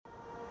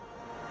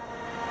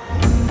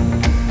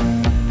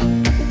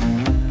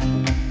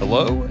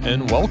Hello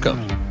and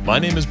welcome. My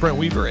name is Brent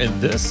Weaver, and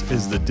this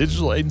is the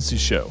Digital Agency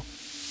Show,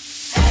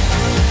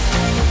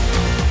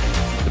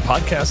 the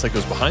podcast that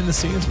goes behind the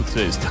scenes with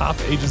today's top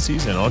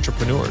agencies and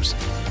entrepreneurs.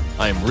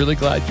 I am really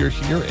glad you're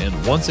here,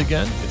 and once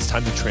again, it's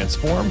time to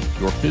transform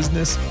your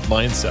business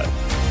mindset.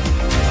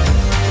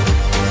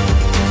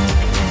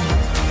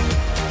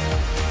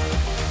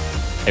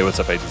 Hey, what's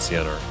up, agency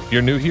owner? If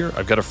you're new here,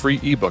 I've got a free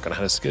ebook on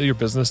how to scale your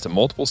business to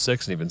multiple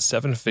six and even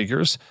seven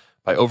figures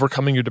by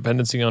overcoming your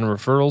dependency on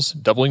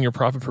referrals, doubling your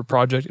profit per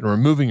project, and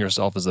removing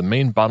yourself as the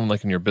main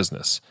bottleneck in your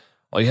business.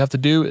 All you have to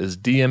do is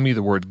DM me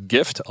the word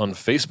gift on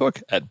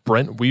Facebook at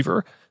Brent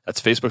Weaver. That's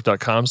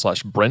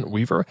facebook.com/Brent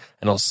Weaver,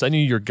 and I'll send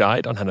you your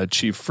guide on how to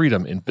achieve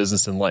freedom in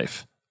business and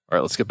life. All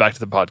right, let's get back to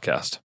the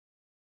podcast.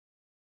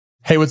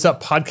 Hey, what's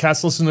up,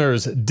 podcast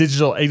listeners,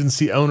 digital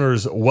agency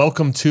owners?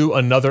 Welcome to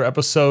another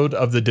episode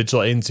of the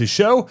Digital Agency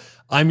Show.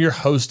 I'm your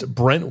host,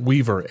 Brent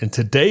Weaver, and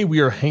today we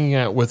are hanging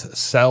out with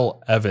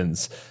Selle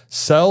Evans.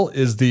 Selle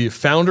is the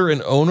founder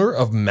and owner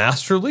of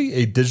Masterly,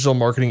 a digital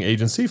marketing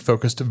agency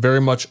focused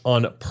very much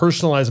on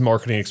personalized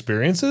marketing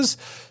experiences.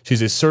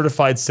 She's a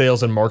certified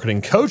sales and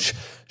marketing coach.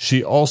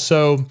 She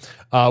also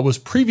was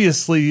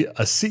previously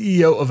a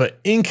CEO of an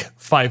Inc.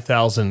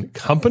 5000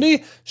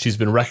 company. She's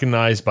been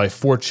recognized by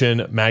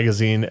Fortune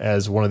magazine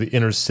as one of the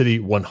Inner City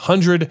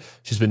 100.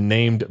 She's been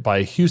named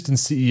by Houston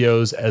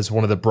CEOs as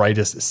one of the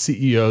brightest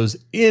CEOs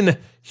in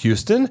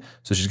Houston.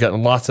 So she's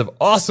gotten lots of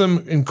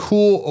awesome and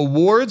cool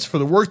awards for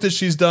the work that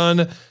she's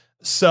done.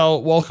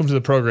 Selle, welcome to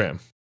the program.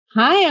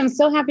 Hi, I'm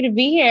so happy to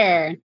be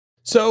here.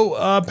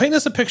 So paint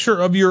us a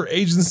picture of your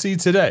agency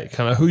today,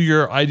 kind of who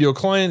your ideal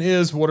client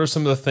is. What are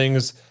some of the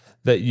things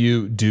that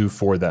you do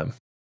for them?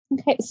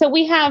 Okay, so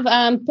we have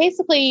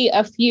basically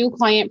a few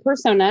client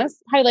personas.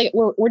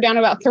 We're down to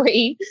about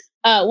three.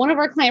 One of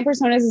our client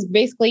personas is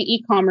basically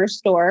e-commerce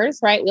stores,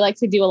 right? We like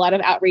to do a lot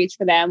of outreach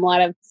for them, a lot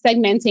of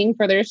segmenting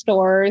for their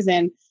stores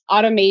and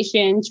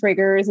automation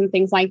triggers and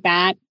things like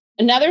that.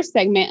 Another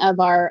segment of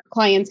our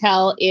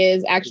clientele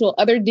is actual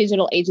other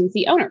digital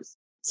agency owners.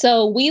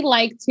 So we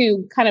like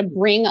to kind of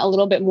bring a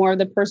little bit more of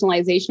the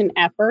personalization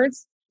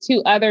efforts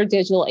to other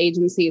digital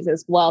agencies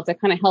as well to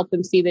kind of help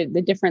them see the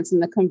difference in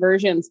the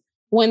conversions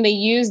when they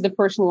use the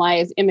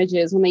personalized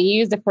images, when they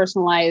use the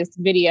personalized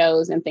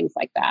videos and things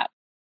like that.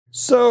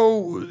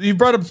 So you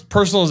brought up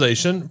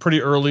personalization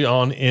pretty early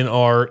on in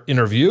our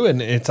interview,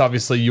 and it's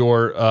obviously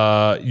your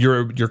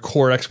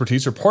core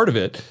expertise or part of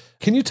it.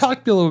 Can you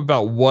talk to me a little bit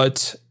about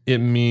what it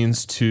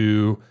means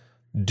to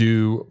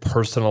do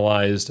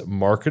personalized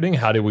marketing?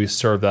 How do we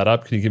serve that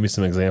up? Can you give me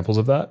some examples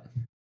of that?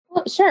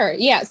 Well, sure.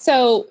 Yeah.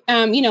 So,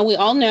 we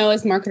all know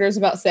as marketers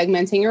about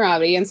segmenting your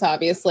audience,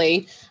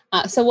 obviously.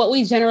 So what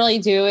we generally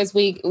do is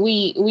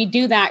we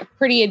do that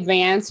pretty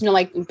advanced,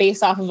 like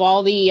based off of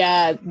all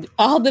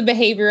the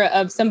behavior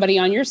of somebody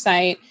on your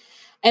site.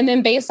 And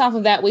then based off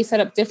of that, we set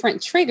up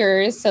different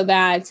triggers so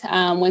that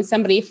when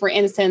somebody, for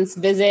instance,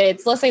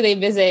 let's say they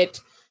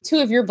visit two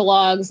of your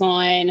blogs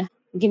on,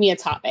 give me a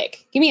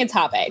topic.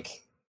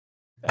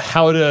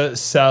 How to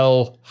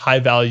sell high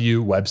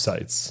value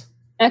websites.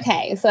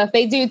 Okay, so if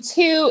they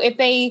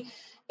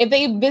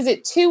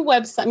visit two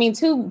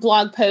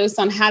blog posts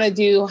on how to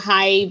do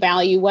high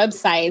value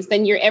websites,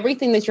 then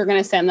everything that you're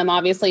going to send them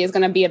obviously is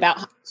going to be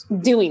about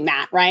doing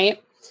that, right?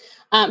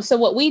 So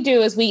what we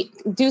do is we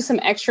do some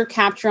extra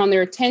capture on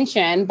their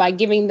attention by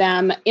giving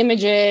them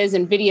images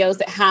and videos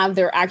that have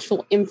their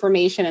actual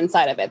information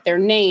inside of it, their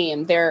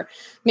name,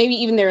 maybe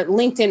even their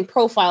LinkedIn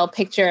profile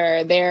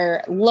picture,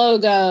 their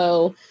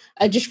logo,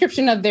 a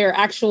description of their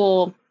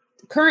actual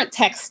current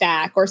tech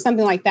stack or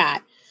something like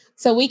that.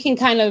 So we can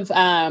kind of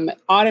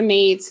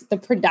automate the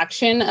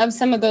production of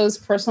some of those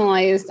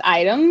personalized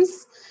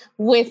items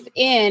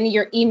within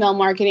your email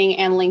marketing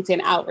and LinkedIn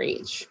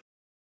outreach.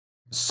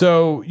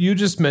 So you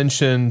just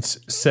mentioned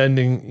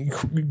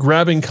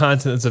grabbing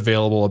content that's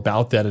available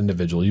about that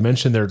individual. You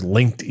mentioned their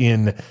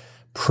LinkedIn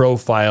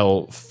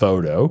profile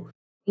photo.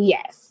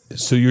 Yes.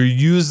 So you're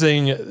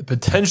using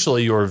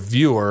potentially your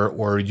viewer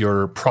or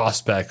your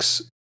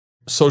prospects'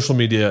 social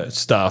media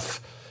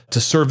stuff to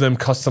serve them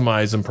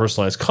customized and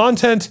personalized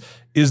content.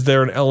 Is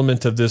there an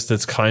element of this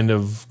that's kind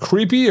of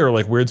creepy or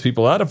like weirds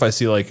people out? If I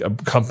see like a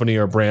company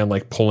or brand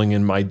like pulling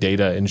in my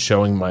data and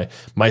showing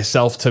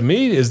myself to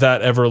me, is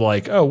that ever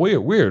like, oh,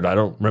 weird? I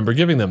don't remember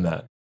giving them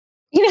that.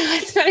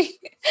 It's funny.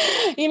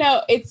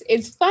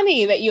 It's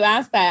funny that you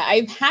asked that.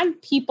 I've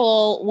had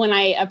people, when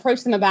I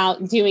approach them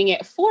about doing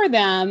it for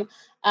them,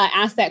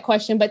 ask that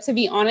question. But to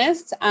be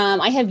honest,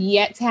 I have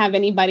yet to have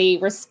anybody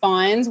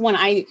respond when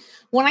I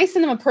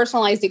send them a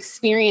personalized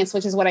experience,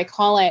 which is what I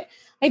call it.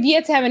 I've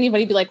yet to have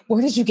anybody be like,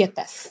 where did you get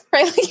this?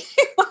 Right?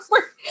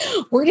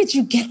 Where did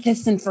you get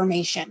this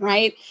information?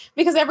 Right?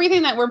 Because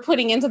everything that we're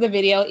putting into the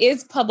video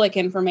is public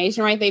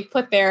information, right? They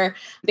put their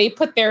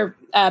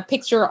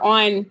picture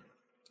on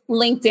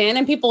LinkedIn,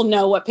 and people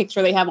know what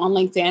picture they have on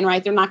LinkedIn,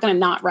 right? They're not going to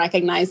not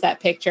recognize that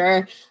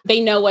picture.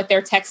 They know what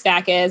their tech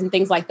stack is and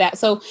things like that.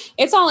 So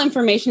it's all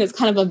information that's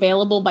kind of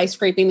available by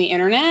scraping the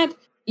internet.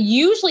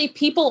 Usually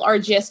people are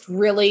just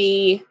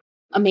really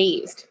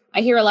amazed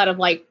I hear a lot of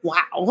like,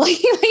 wow,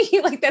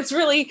 like that's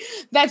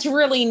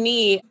really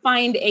neat.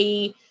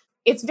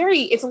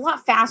 It's a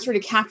lot faster to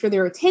capture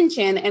their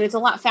attention, and it's a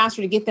lot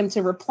faster to get them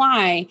to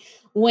reply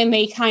when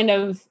they kind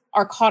of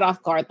are caught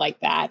off guard like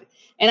that.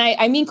 And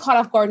I mean caught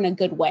off guard in a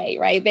good way,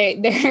 right?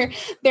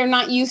 They're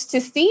not used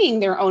to seeing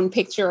their own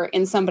picture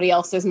in somebody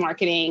else's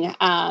marketing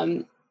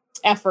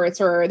efforts,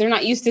 or they're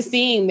not used to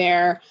seeing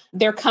their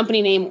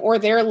company name or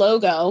their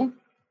logo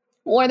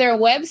or their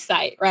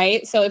website,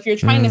 right? So if you're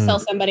trying to sell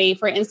somebody,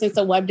 for instance,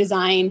 a web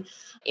design,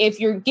 if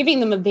you're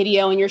giving them a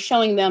video and you're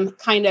showing them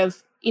kind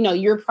of,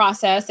 your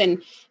process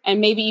and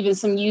maybe even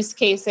some use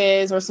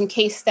cases or some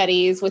case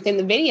studies within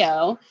the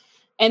video,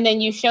 and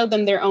then you show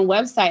them their own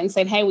website and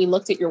said, hey, we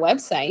looked at your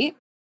website,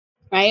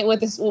 right?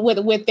 With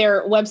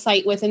their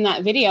website within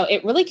that video,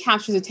 it really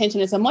captures attention.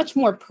 It's a much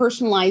more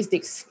personalized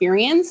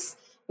experience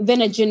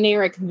than a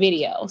generic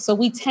video. So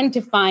we tend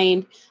to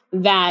find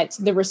that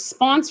the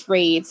response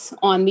rates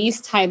on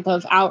these type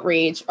of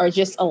outreach are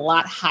just a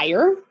lot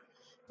higher,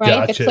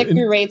 right? Gotcha. The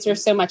click-through rates are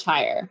so much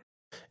higher.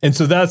 And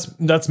so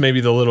that's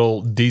maybe the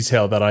little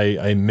detail that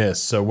I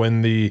miss. So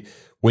when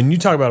you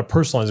talk about a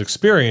personalized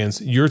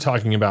experience, you're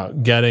talking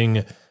about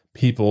getting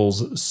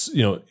people's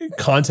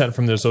content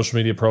from their social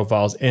media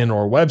profiles and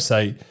or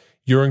website.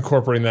 You're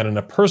incorporating that in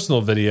a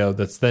personal video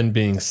that's then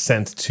being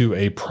sent to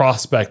a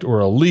prospect or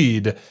a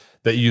lead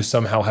that you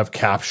somehow have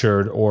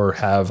captured or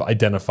have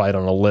identified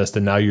on a list.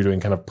 And now you're doing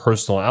kind of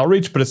personal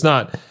outreach, but it's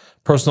not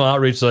personal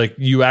outreach like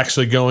you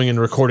actually going and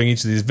recording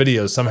each of these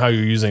videos. Somehow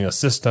you're using a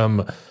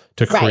system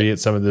to create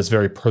some of this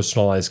very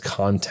personalized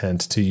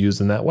content to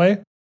use in that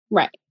way.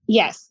 Right.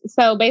 Yes.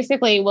 So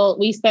basically, what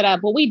we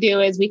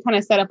do is we kind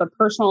of set up a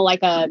personal,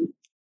 like a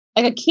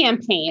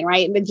campaign,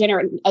 right?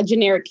 A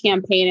generic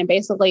campaign. And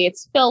basically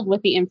it's filled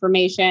with the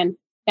information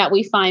that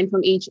we find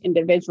from each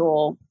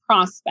individual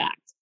prospect.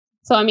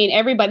 So, I mean,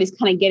 everybody's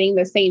kind of getting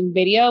the same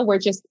video. We're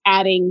just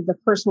adding the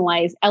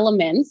personalized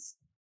elements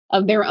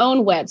of their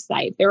own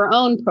website, their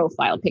own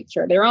profile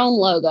picture, their own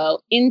logo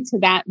into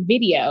that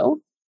video.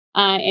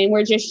 And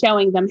we're just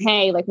showing them,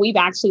 hey, like we've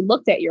actually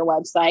looked at your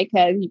website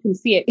because you can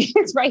see it.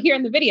 It's right here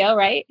in the video,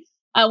 right?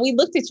 We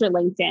looked at your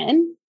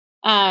LinkedIn.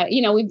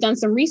 We've done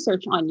some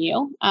research on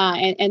you,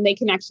 and they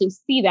can actually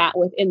see that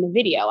within the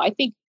video. I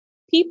think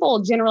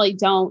people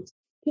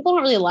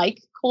don't really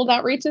like cold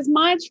outreach as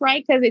much,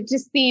 right? Because it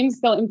just seems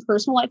so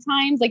impersonal at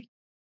times. Like,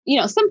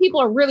 some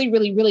people are really,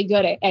 really, really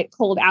good at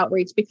cold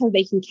outreach because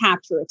they can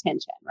capture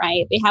attention,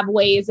 right? They have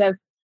ways of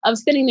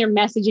sending their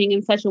messaging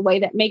in such a way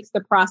that makes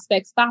the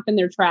prospect stop in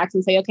their tracks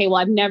and say, okay, well,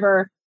 I've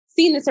never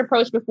seen this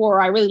approach before,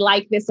 or I really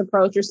like this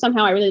approach, or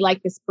somehow I really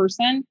like this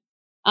person.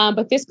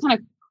 But this kind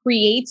of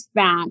creates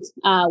that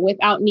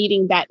without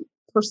needing that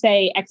per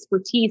se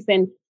expertise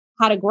and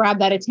how to grab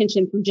that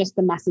attention from just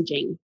the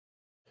messaging.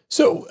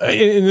 So,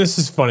 and this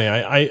is funny.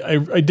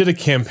 I did a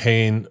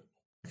campaign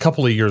a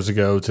couple of years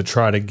ago to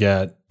try to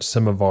get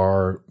some of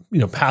our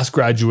past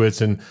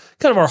graduates and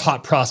kind of our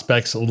hot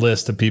prospects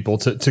list of people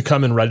to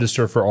come and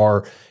register for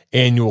our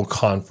annual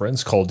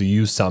conference called the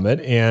U Summit.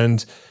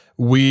 And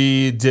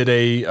we did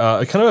a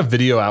kind of a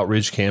video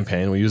outreach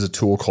campaign. We use a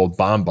tool called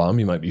BombBomb.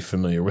 You might be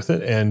familiar with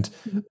it. And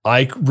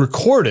I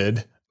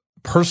recorded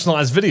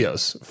personalized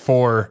videos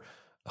for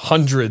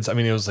hundreds. I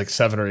mean, it was like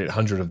 700 or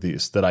 800 of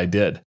these that I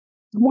did.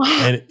 Wow.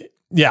 And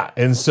yeah.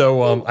 And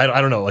so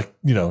I don't know, like,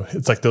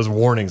 it's like those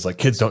warnings, like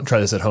kids don't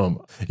try this at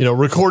home.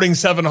 Recording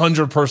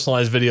 700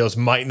 personalized videos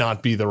might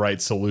not be the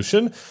right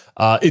solution.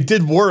 It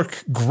did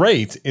work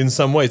great in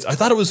some ways. I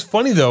thought it was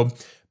funny though,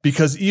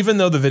 because even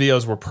though the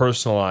videos were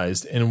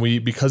personalized and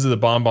because of the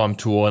BombBomb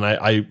tool, and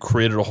I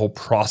created a whole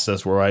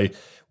process where I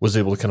was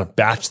able to kind of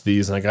batch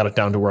these, and I got it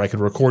down to where I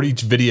could record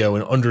each video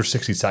in under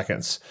 60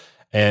 seconds.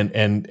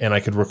 And I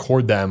could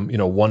record them,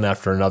 one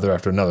after another.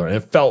 And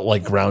it felt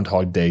like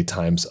Groundhog Day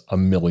times a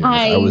million.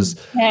 I was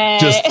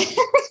just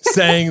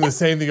saying the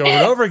same thing over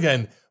and over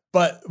again.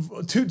 But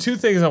two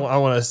things I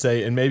want to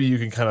say, and maybe you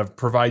can kind of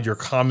provide your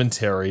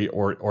commentary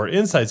or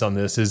insights on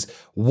this, is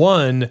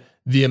one,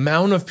 the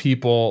amount of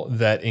people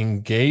that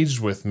engaged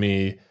with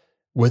me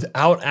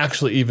without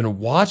actually even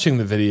watching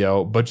the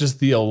video, but just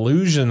the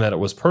illusion that it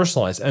was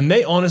personalized. And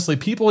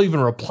people even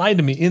replied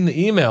to me in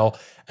the email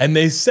and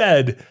they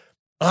said,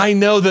 I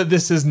know that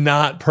this is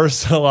not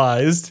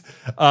personalized.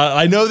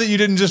 I know that you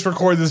didn't just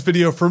record this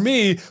video for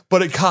me,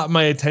 but it caught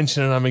my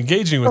attention and I'm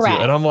engaging with you.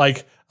 And I'm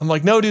like,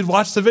 no, dude,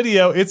 watch the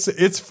video.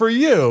 It's for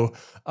you.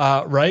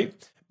 Right.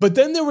 But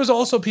then there was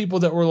also people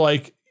that were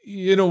like,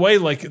 in a way,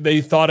 like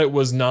they thought it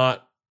was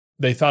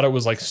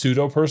like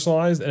pseudo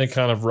personalized, and it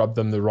kind of rubbed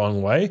them the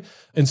wrong way.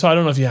 And so I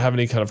don't know if you have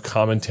any kind of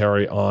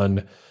commentary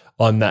on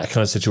that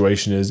kind of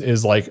situation.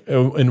 Is like,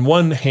 in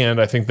one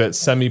hand, I think that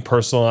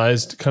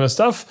semi-personalized kind of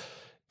stuff,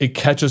 it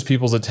catches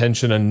people's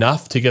attention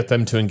enough to get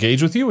them to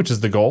engage with you, which is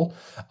the goal.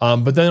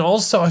 But then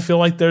also I feel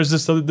like there's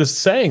this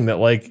saying that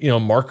like,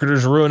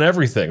 marketers ruin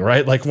everything,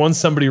 right? Like once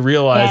somebody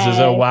realizes,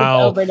 oh,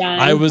 wow,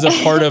 I was a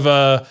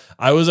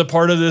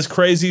part of this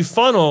crazy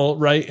funnel,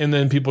 right? And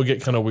then people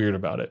get kind of weird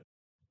about it.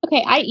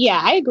 Okay.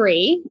 I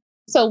agree.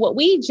 So what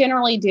we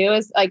generally do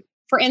is like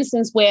for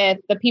instance, with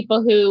the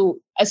people who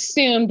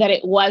assumed that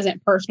it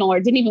wasn't personal or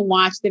didn't even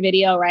watch the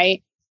video,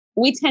 right?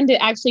 We tend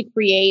to actually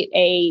create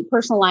a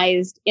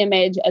personalized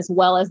image as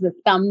well as the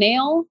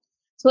thumbnail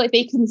so that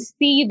they can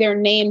see their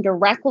name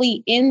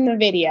directly in the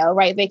video,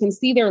 right? They can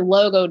see their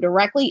logo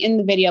directly in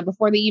the video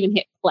before they even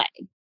hit play.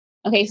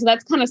 Okay, so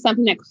that's kind of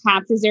something that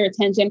captures their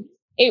attention.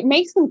 It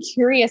makes them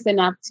curious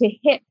enough to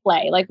hit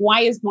play. Like,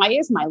 why is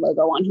my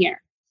logo on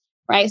here,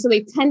 right? So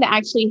they tend to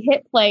actually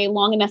hit play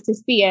long enough to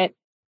see it.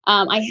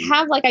 I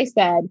have, like I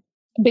said,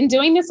 been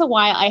doing this a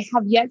while. I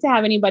have yet to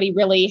have anybody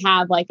really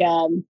have like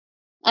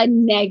a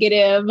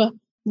negative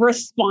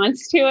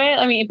response to it.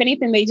 I mean, if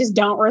anything, they just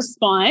don't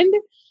respond.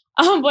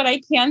 But I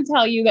can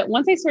tell you that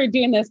once I started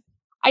doing this,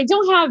 I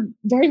don't have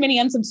very many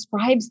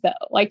unsubscribes though.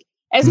 Like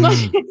as much.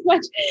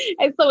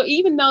 And so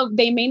even though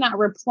they may not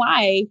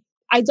reply,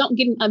 I don't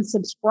get an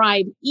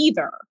unsubscribe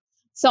either.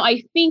 So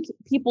I think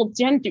people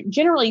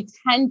generally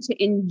tend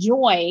to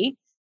enjoy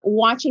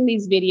watching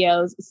these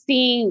videos,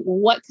 seeing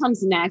what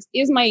comes next.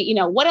 Is my,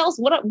 what else,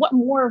 what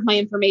more of my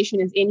information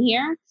is in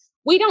here?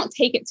 We don't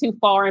take it too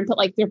far and put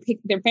like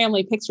their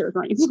family pictures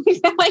or anything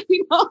like that. Like,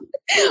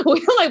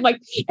 we're like,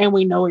 and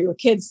we know where your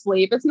kids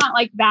sleep. It's not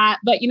like that,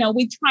 but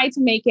we try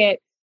to make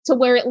it to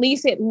where at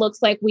least it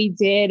looks like we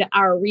did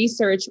our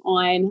research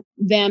on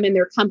them and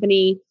their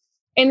company,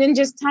 and then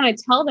just kind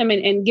of tell them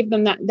and give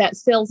them that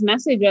sales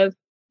message of,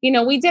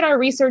 we did our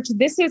research.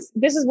 This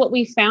is what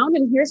we found,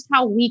 and here's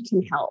how we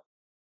can help.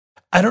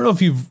 I don't know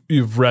if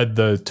you've read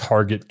the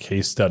Target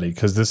case study,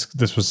 because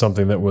this was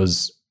something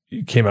that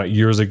came out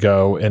years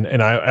ago,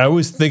 and I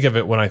always think of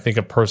it when I think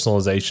of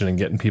personalization and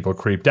getting people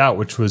creeped out,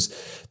 which was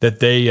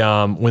that they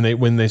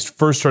when they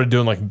first started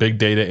doing like big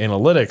data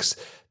analytics,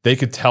 they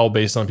could tell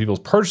based on people's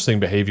purchasing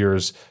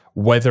behaviors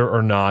whether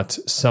or not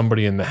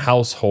somebody in the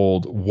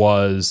household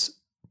was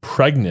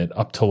pregnant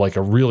up to like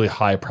a really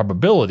high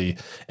probability.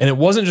 And it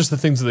wasn't just the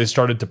things that they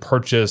started to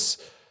purchase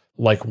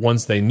like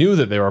once they knew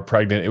that they were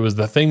pregnant. It was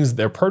the things,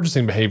 their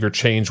purchasing behavior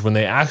changed when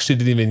they actually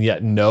didn't even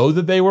yet know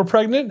that they were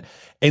pregnant.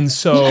 And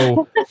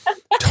so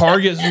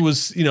Target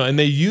was, and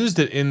they used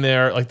it in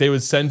there, like they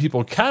would send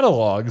people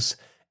catalogs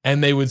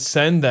and they would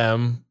send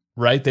them,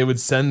 right? They would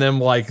send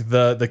them like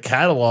the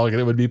catalog, and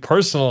it would be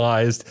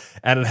personalized,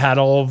 and it had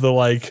all of the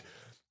like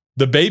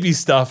the baby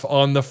stuff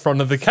on the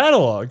front of the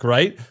catalog,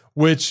 right?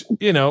 Which,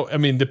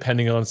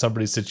 depending on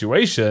somebody's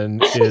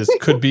situation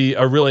could be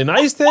a really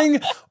nice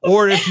thing.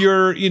 Or if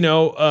you're,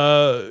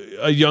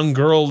 a young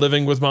girl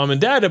living with mom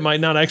and dad, it might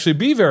not actually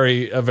be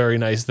a very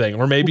nice thing.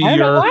 Or maybe I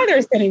don't know why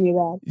they're sending me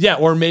that. Yeah.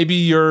 Or maybe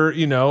your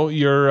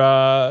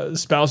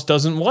spouse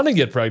doesn't want to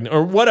get pregnant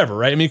or whatever,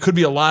 right? I mean, it could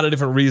be a lot of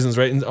different reasons,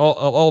 right? And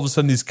all of a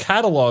sudden these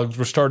catalogs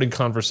were starting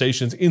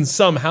conversations in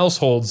some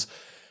households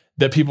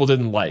that people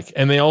didn't like.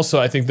 And they also,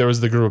 I think there was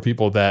the group of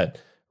people that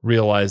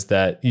realized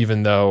that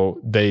even though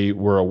they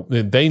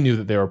knew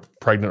that they were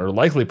pregnant or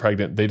likely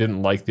pregnant, they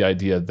didn't like the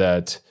idea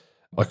that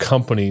a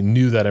company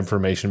knew that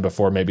information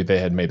before maybe they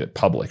had made it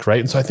public, right?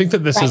 And so I think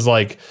that this is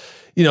like,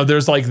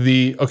 there's like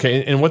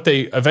and what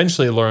they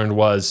eventually learned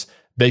was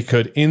they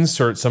could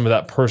insert some of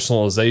that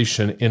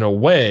personalization in a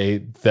way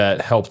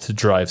that helped to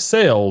drive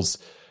sales,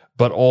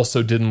 but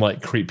also didn't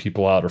like creep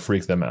people out or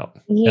freak them out.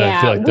 Yeah, and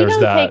I feel like there's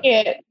that.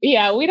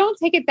 We don't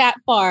take it that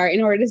far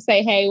in order to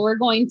say, hey, we're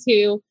going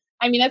to.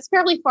 I mean, that's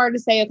fairly far to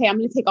say, okay, I'm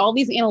going to take all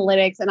these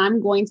analytics and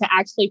I'm going to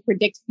actually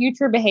predict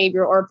future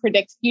behavior or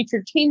predict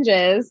future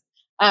changes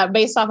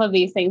based off of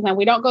these things. And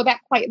we don't go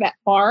quite that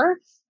far,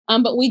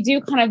 but we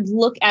do kind of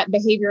look at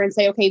behavior and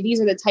say, okay, these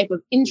are the type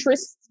of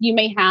interests you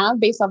may have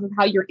based off of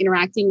how you're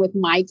interacting with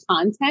my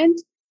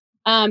content.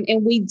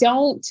 And we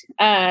don't,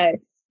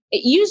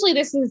 usually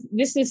this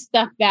is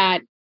stuff that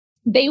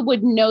they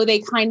would know they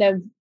kind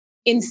of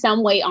in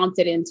some way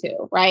opted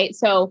into, right?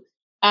 So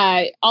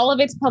all of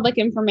it's public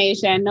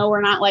information. No,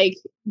 we're not like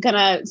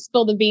gonna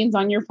spill the beans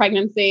on your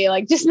pregnancy.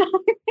 Like, just not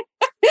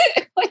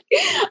like,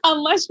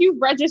 unless you've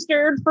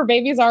registered for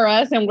Babies R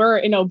Us and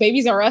we're,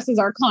 Babies R Us is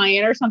our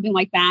client or something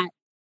like that.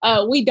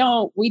 We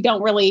don't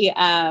really,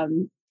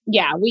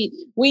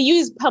 we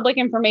use public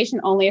information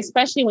only,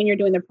 especially when you're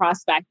doing the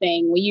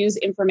prospecting. We use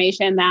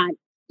information that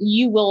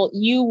you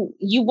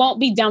won't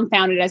be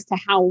dumbfounded as to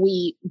how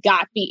we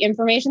got the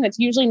information. That's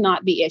usually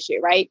not the issue,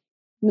 right?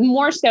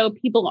 More so,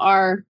 people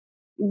are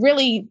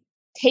really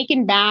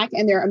taken back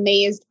and they're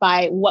amazed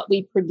by what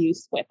we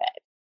produce with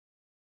it.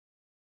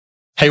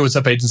 Hey, what's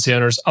up, agency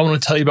owners? I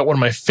want to tell you about one of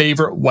my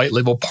favorite white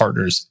label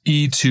partners,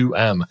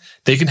 E2M.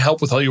 They can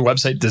help with all your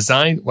website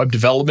design, web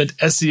development,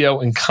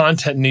 SEO, and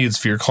content needs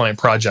for your client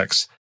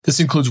projects.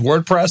 This includes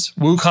WordPress,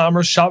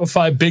 WooCommerce,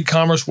 Shopify,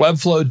 BigCommerce,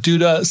 Webflow,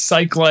 Duda,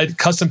 SiteGlide,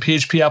 custom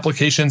PHP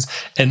applications,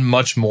 and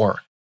much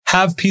more.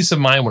 Have peace of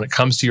mind when it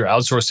comes to your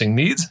outsourcing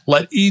needs.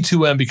 Let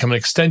E2M become an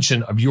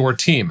extension of your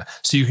team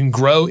so you can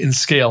grow and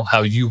scale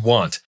how you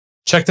want.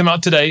 Check them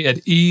out today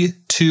at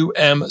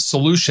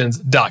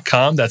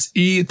e2msolutions.com. That's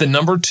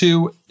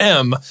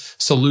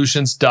E2M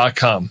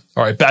solutions.com.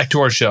 All right, back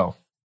to our show.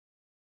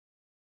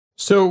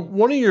 So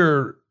one of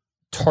your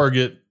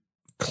target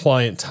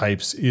client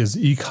types is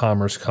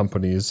e-commerce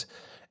companies.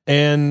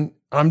 And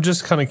I'm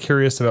just kind of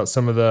curious about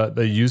some of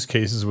the use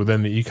cases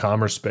within the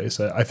e-commerce space.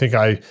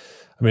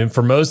 I mean,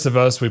 for most of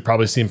us, we've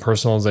probably seen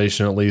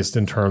personalization, at least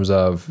in terms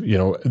of,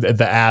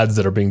 the ads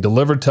that are being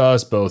delivered to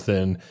us, both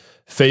in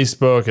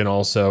Facebook and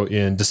also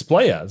in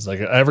display ads. Like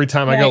every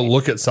time I go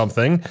look at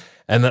something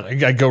and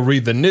then I go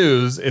read the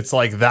news, it's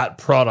like that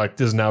product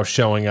is now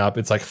showing up.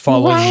 It's like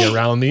following me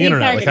around the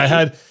internet.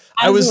 Like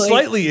I was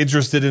slightly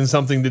interested in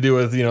something to do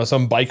with,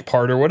 some bike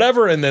part or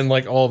whatever. And then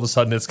like all of a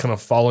sudden it's kind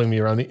of following me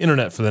around the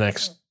internet for the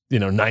next,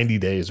 90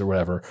 days or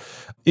whatever.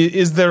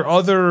 Is there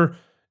other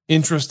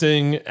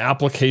interesting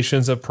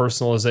applications of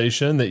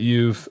personalization that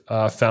you've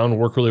found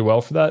work really well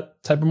for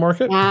that type of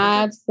market?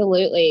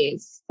 Absolutely.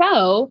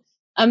 So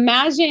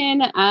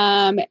imagine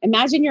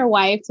your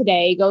wife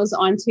today goes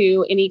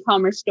onto an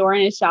e-commerce store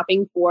and is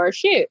shopping for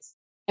shoes.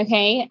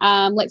 Okay.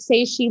 Let's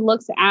say she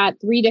looks at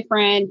 3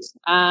 different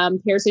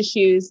pairs of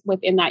shoes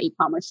within that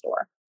e-commerce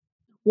store.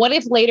 What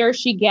if later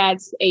she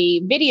gets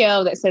a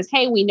video that says,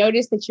 hey, we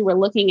noticed that you were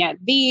looking at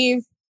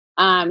these.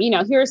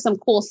 Here are some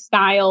cool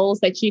styles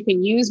that you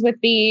can use with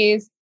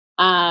these.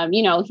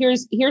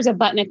 Here's a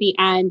button at the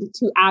end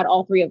to add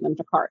all 3 of them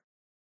to cart.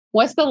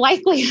 What's the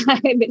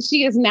likelihood that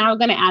she is now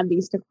going to add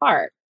these to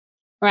cart?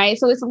 Right.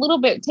 So it's a little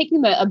bit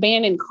taking the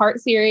abandoned cart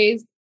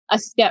series a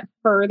step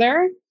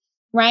further,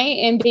 right?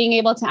 And being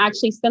able to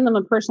actually send them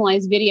a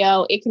personalized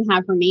video. It can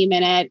have her name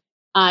in it.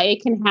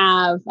 It can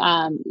have,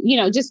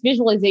 just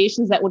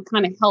visualizations that would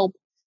kind of help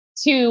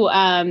to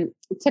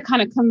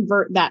kind of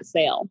convert that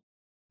sale.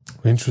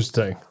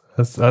 Interesting.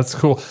 That's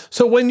cool.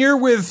 So when you're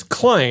with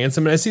clients,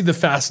 I mean, I see the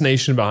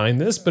fascination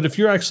behind this, but if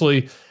you're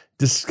actually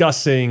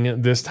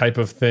discussing this type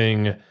of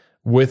thing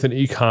with an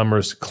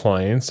e-commerce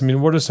clients, I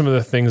mean, what are some of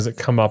the things that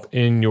come up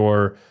in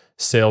your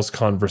sales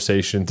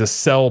conversation to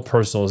sell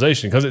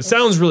personalization? Because it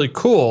sounds really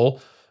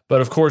cool,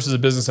 but of course, as a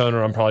business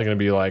owner, I'm probably going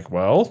to be like,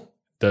 well,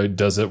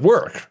 does it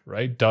work,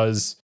 right?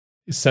 Does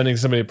sending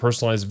somebody a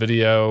personalized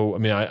video, I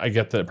mean, I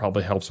get that it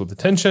probably helps with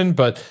attention,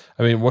 but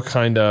I mean, what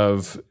kind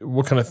of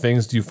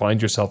things do you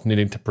find yourself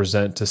needing to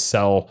present to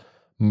sell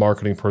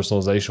marketing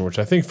personalization, which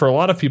I think for a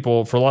lot of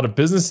people, for a lot of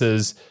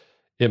businesses,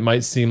 it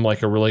might seem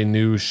like a really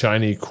new,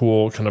 shiny,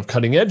 cool kind of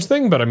cutting edge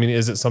thing. But I mean,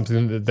 is it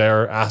something that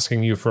they're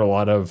asking you for a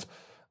lot of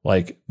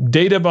like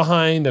data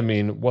behind? I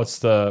mean, what's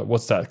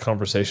that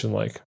conversation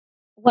like?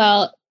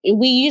 Well,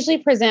 we usually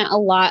present a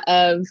lot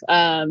of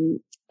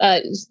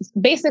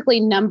basically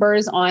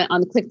numbers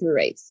on the click-through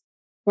rates,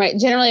 right?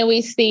 Generally,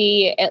 we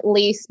see at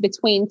least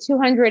between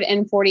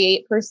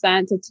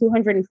 248% to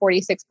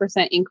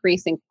 246%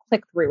 increase in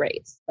click-through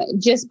rates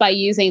just by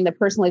using the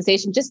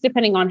personalization, just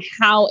depending on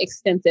how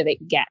extensive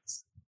it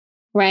gets,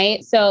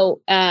 right?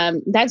 So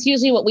that's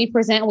usually what we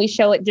present. We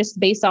show it just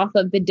based off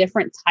of the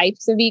different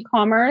types of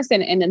e-commerce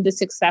and the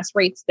success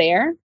rates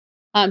there.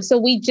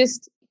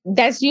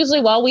 That's usually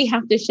all we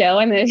have to show.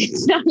 And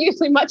it's not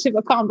usually much of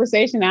a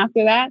conversation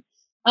after that.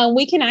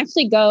 We can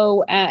actually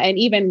go and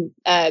even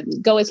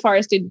go as far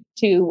as to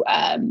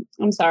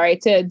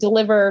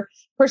deliver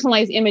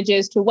personalized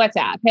images to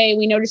WhatsApp. Hey,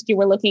 we noticed you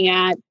were looking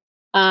at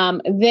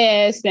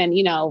this, and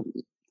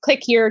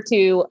click here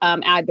to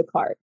add to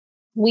cart.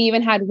 We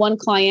even had one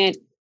client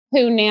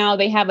who now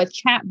they have a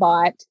chat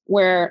bot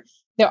where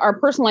there are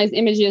personalized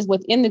images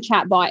within the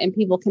chat bot, and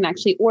people can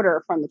actually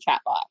order from the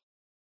chat bot.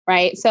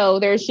 Right. So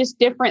there's just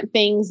different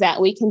things that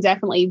we can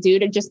definitely do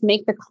to just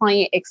make the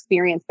client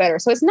experience better.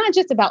 So it's not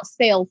just about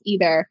sales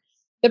either.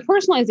 The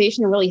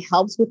personalization really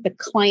helps with the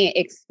client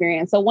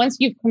experience. So once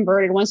you've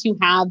converted, once you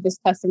have this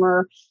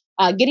customer,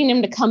 getting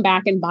them to come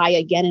back and buy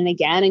again and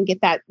again and get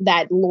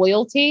that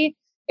loyalty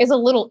is a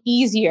little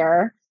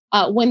easier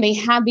when they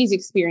have these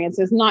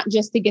experiences, not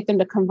just to get them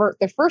to convert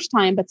the first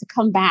time, but to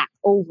come back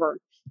over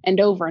and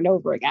over and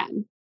over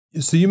again.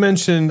 So you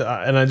mentioned,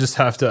 and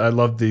I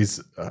love these.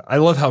 I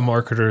love how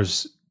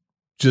marketers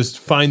just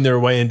find their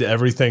way into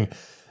everything.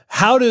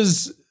 How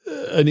does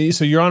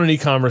so you're on an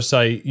e-commerce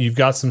site, you've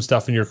got some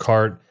stuff in your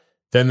cart,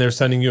 then they're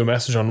sending you a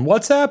message on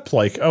WhatsApp,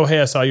 like, oh, hey,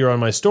 I saw you're on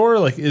my store.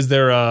 Like, is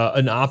there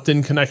an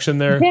opt-in connection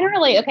there?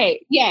 Generally,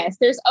 okay, yes,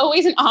 there's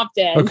always an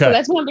opt-in. Okay. So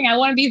that's one thing I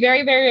want to be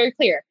very, very, very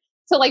clear.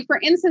 So like, for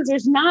instance,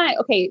 there's not,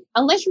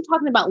 unless you're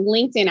talking about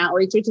LinkedIn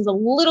outreach, which is a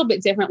little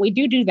bit different. We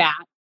do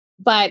that.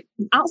 But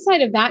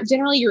outside of that,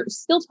 generally, you're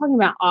still talking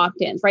about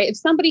opt-ins, right? If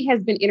somebody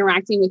has been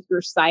interacting with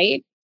your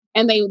site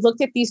and they looked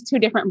at these 2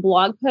 different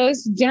blog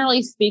posts,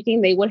 generally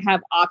speaking, they would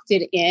have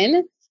opted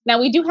in. Now,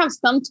 we do have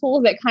some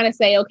tools that kind of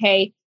say,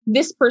 okay,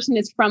 this person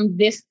is from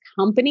this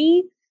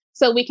company.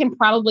 So we can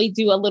probably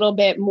do a little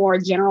bit more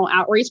general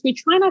outreach. We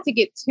try not to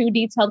get too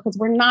detailed because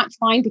we're not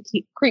trying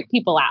to creep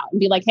people out and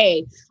be like,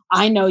 hey,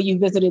 I know you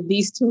visited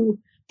these 2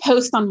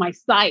 post on my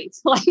site.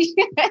 Like,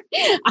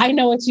 I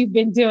know what you've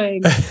been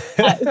doing.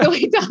 So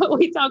we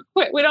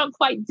don't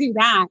quite do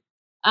that.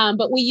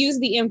 But we use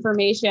the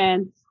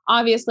information,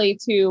 obviously,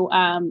 to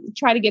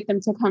try to get them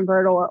to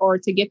convert or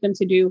to get them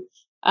to do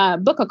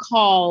book a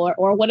call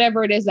or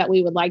whatever it is that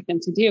we would like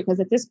them to do. Because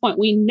at this point,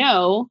 we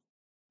know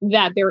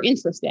that they're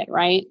interested,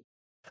 right?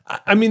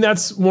 I mean,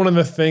 that's one of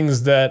the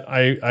things that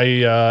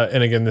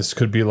and again, this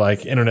could be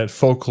like internet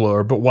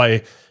folklore, but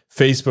why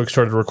Facebook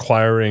started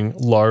requiring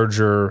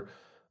larger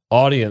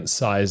audience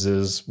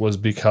sizes was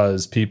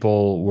because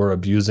people were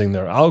abusing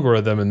their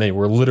algorithm, and they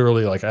were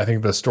literally like, I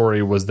think the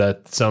story was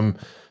that some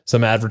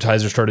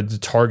advertisers started to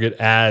target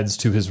ads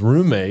to his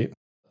roommate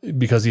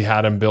because he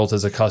had him built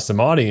as a custom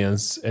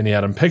audience and he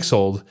had him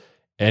pixeled,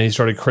 and he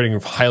started creating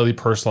highly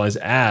personalized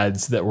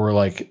ads that were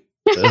like,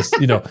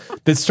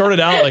 that started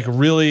out like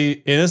really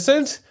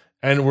innocent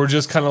and were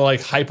just kind of like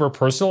hyper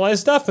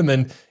personalized stuff. And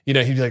then, he'd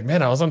be like,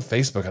 man, I was on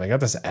Facebook and I got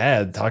this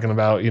ad talking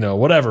about,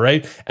 whatever.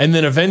 Right. And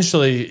then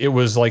eventually it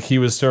was like, he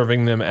was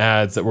serving them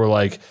ads that were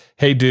like,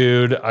 hey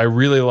dude, I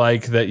really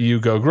like that you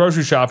go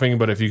grocery shopping,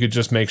 but if you could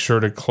just make sure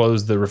to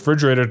close the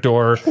refrigerator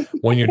door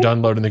when you're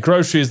done loading the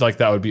groceries, like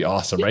that would be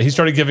awesome. Right. He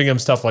started giving him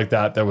stuff like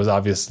that was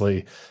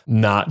obviously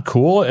not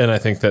cool. And I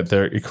think that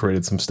it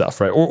created some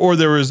stuff, right. Or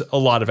there was a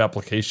lot of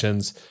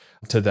applications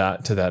to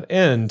that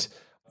end.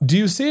 Do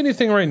you see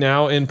anything right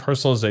now in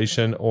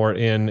personalization or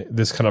in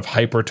this kind of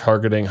hyper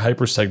targeting,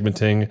 hyper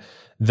segmenting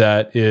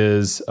that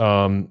is,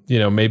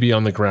 maybe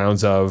on the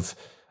grounds of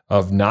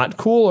not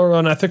cool or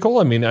unethical?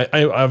 I mean,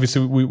 I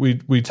obviously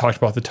we talked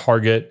about the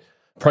target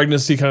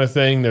pregnancy kind of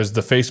thing. There's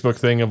the Facebook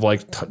thing of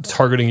like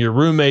targeting your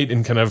roommate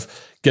and kind of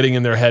getting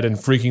in their head and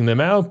freaking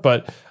them out.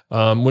 But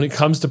when it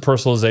comes to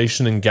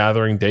personalization and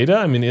gathering data,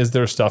 I mean, is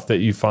there stuff that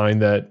you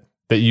find that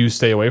you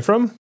stay away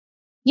from?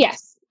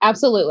 Yes.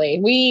 Absolutely.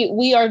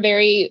 We are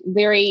very,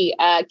 very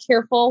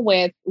careful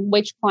with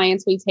which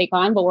clients we take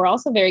on, but we're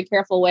also very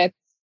careful with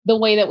the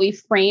way that we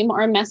frame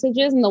our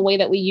messages and the way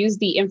that we use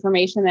the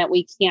information that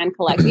we can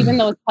collect, even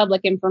though it's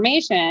public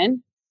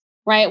information,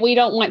 right? We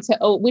don't want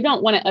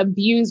to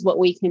abuse what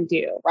we can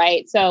do,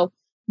 right? So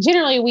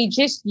generally, we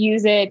just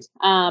use it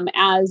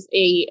as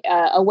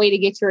a way to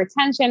get your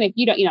attention. If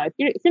you don't, if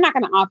you're not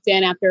going to opt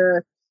in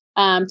after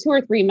 2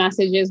 or 3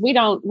 messages, we're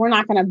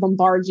not going to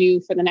bombard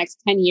you for the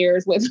next 10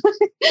 years with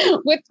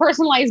with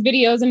personalized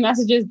videos and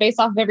messages based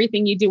off of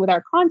everything you do with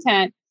our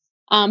content.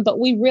 But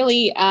we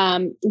really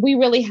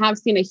have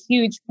seen a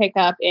huge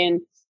pickup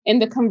in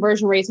the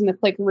conversion rates and the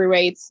click-through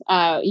rates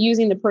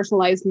using the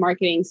personalized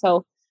marketing.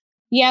 So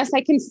yes,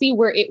 I can see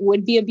where it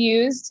would be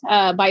abused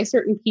by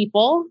certain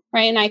people,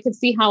 right? And I could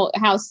see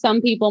how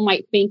some people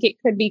might think it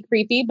could be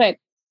creepy, but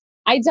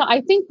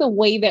I think the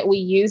way that we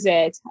use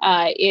it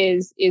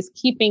is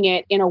keeping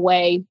it in a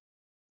way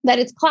that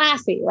it's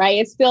classy, right?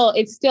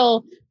 It's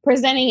still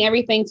presenting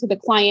everything to the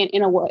client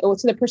in a way, or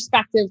to the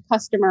prospective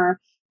customer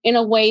in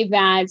a way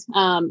that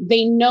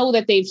they know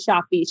that they've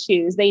shopped these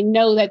shoes, they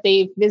know that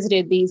they've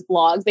visited these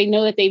blogs, they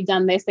know that they've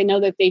done this, they know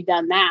that they've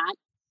done that.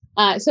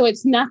 So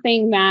it's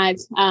nothing that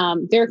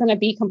they're going to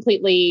be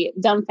completely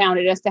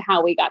dumbfounded as to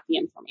how we got the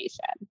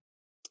information.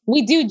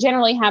 We do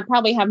generally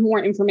probably have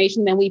more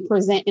information than we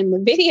present in the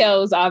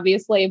videos,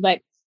 obviously,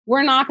 but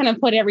we're not going to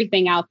put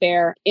everything out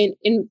there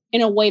in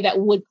a way that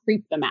would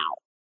creep them out.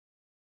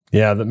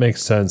 Yeah, that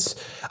makes sense.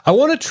 I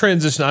want to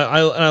transition.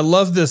 I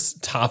love this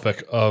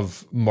topic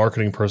of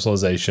marketing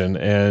personalization,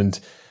 and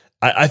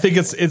I think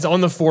it's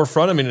on the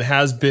forefront. I mean, it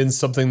has been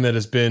something that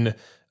has been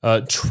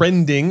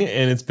trending,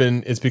 and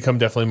it's become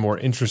definitely more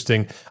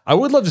interesting. I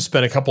would love to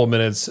spend a couple of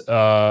minutes,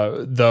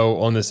 though,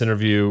 on this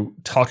interview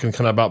talking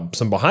kind of about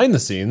some behind the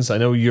scenes. I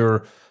know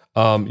you're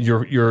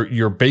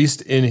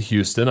based in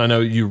Houston. I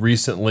know you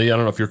recently, I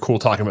don't know if you're cool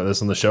talking about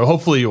this on the show.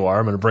 Hopefully you are.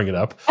 I'm going to bring it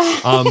up.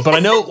 But I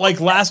know like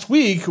last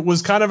week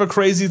was kind of a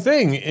crazy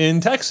thing in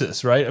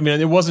Texas, right? I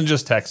mean, it wasn't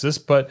just Texas,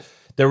 but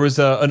there was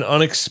an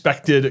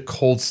unexpected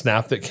cold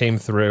snap that came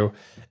through.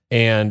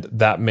 And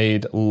that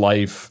made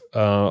life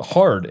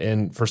hard,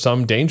 and for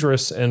some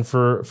dangerous, and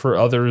for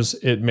others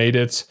it made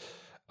it.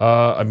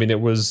 It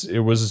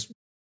was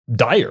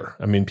dire.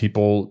 I mean,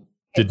 people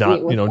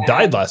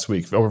died last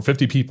week. Over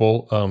 50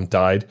 people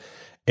died,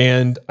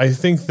 and I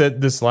think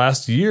that this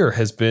last year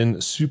has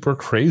been super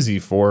crazy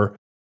for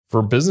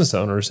business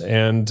owners,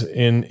 and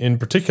in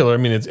particular, I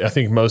mean, I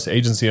think most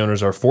agency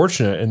owners are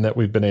fortunate in that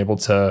we've been able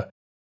to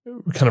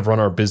kind of run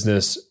our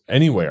business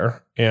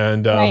anywhere,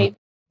 and. Right.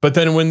 But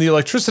then when the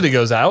electricity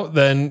goes out,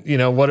 then,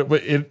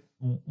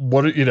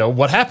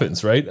 what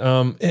happens, right?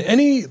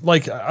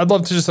 I'd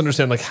love to just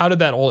understand, like, how did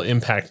that all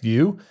impact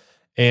you?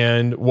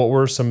 And what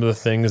were some of the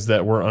things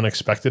that were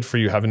unexpected for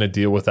you having to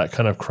deal with that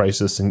kind of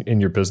crisis in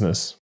your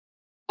business?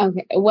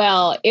 Okay.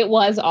 Well, it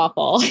was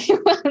awful.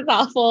 It was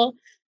awful.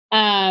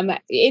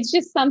 It's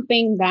just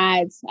something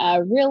that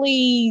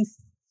really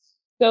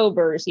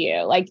sobers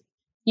you. Like,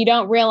 you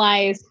don't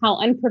realize how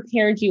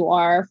unprepared you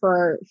are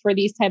for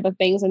these type of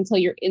things until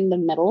you're in the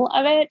middle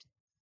of it.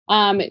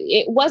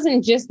 It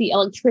wasn't just the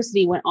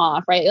electricity went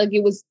off, right? Like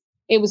it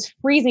was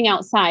freezing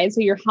outside. So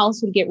your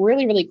house would get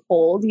really, really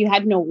cold. You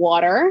had no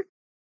water.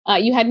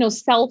 You had no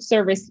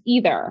self-service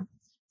either.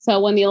 So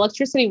when the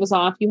electricity was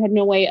off, you had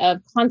no way of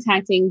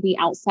contacting the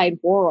outside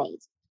world.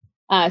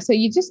 So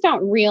you just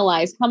don't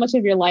realize how much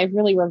of your life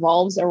really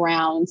revolves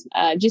around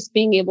just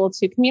being able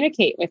to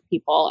communicate with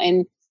people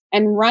and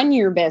run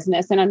your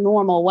business in a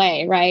normal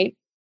way, right?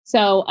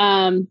 So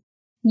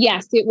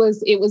Yes, it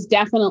was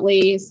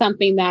definitely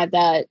something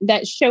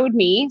that showed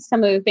me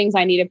some of the things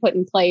I need to put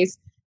in place,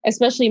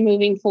 especially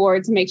moving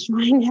forward to make sure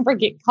I never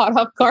get caught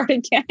off guard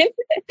again.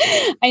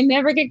 I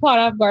never get caught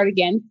off guard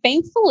again.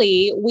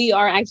 Thankfully, we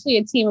are actually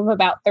a team of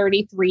about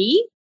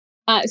 33.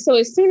 So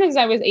as soon as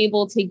I was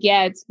able to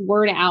get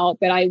word out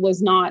that I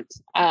was not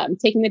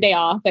taking the day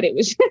off, that it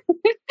was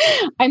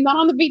I'm not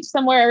on the beach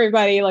somewhere,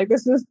 everybody. Like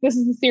this is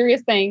a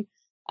serious thing.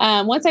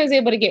 Once I was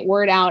able to get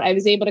word out, I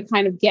was able to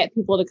kind of get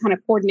people to kind of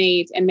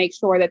coordinate and make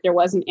sure that there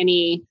wasn't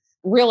any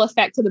real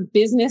effect to the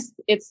business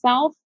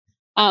itself.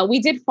 We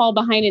did fall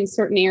behind in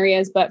certain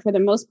areas, but for the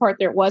most part,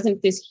 there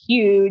wasn't this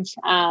huge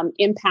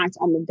impact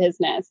on the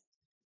business.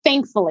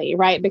 Thankfully,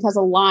 right? Because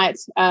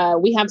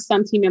we have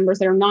some team members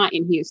that are not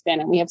in Houston,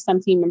 and we have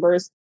some team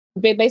members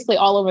basically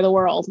all over the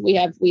world. We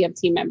have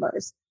team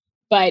members,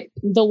 but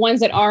the ones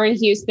that are in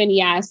Houston,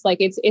 yes, like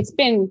it's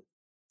been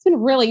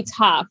really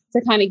tough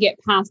to kind of get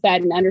past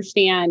that and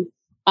understand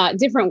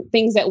different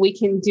things that we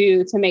can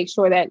do to make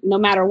sure that no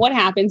matter what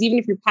happens, even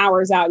if your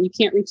power's out and you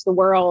can't reach the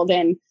world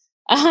and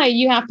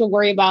you have to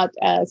worry about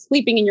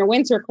sleeping in your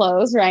winter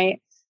clothes,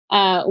 right?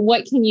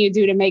 What can you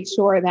do to make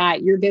sure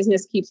that your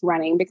business keeps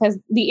running? Because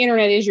the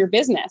internet is your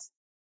business,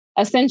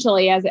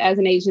 essentially, as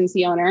an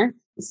agency owner.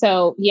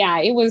 So yeah,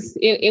 it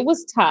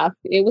was tough.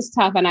 It was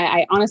tough, and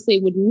I honestly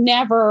would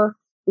never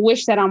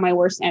wish that on my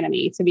worst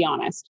enemy, to be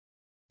honest.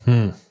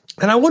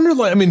 And I wonder,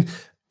 like, I mean,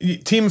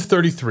 team of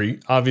 33.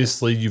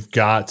 Obviously, you've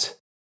got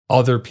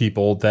other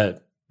people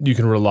that you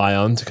can rely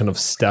on to kind of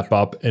step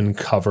up and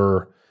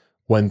cover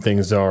when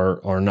things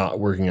are not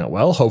working out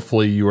well.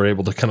 Hopefully you were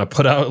able to kind of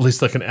put out at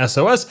least like an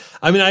SOS.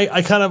 I mean,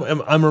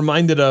 I'm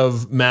reminded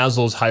of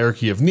Maslow's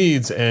hierarchy of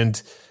needs,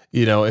 and,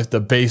 you know, if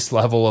the base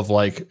level of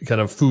like kind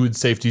of food,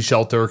 safety,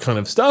 shelter kind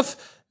of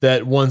stuff,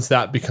 that once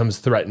that becomes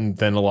threatened,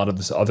 then a lot of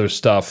this other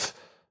stuff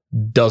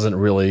doesn't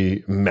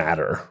really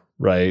matter.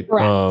 Right.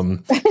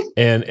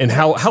 And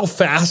how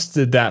fast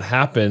did that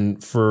happen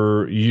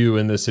for you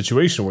in this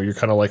situation where you're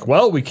kind of like,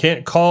 well, we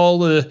can't call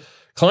the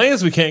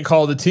clients, we can't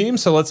call the team,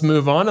 so let's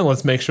move on and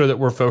let's make sure that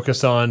we're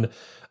focused on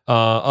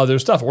other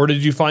stuff? Or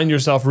did you find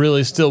yourself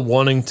really still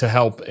wanting to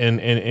help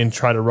and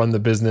try to run the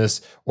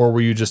business? Or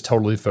were you just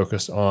totally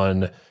focused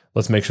on,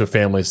 let's make sure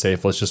family's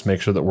safe, let's just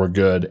make sure that we're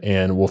good,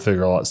 and we'll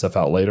figure all that stuff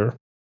out later?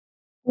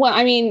 Well,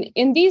 I mean,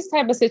 in these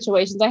type of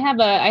situations, I have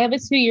a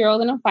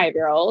 2-year-old and a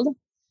 5-year-old.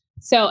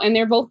 So, and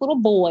they're both little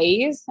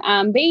boys.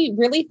 They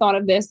really thought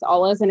of this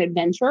all as an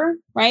adventure,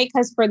 right?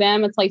 Because for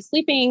them, it's like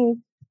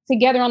sleeping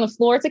together on the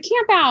floor. It's a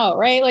camp out,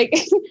 right? Like,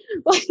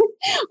 like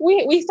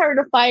we started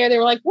a fire. They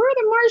were like, "Where are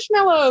the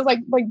marshmallows?" Like,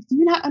 do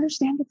you not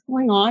understand what's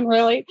going on,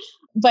 really?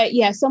 But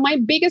yeah, so my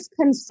biggest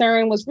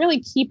concern was really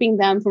keeping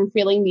them from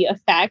feeling the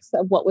effects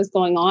of what was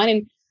going on.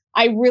 And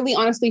I really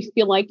honestly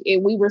feel like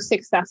we were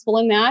successful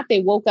in that.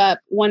 They woke up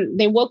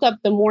the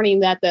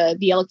morning that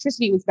the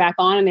electricity was back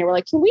on, and they were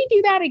like, "Can we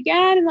do that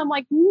again?" And I'm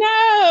like,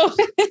 "No."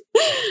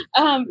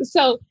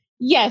 So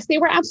yes, they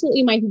were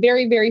absolutely my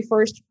very, very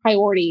first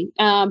priority.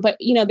 But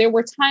you know, there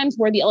were times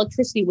where the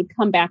electricity would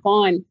come back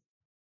on,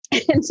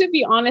 and to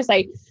be honest,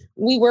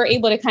 we were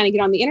able to kind of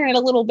get on the internet a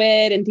little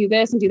bit and do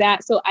this and do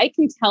that. So I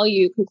can tell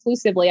you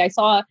conclusively, I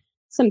saw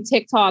some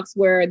TikToks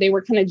where they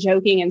were kind of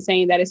joking and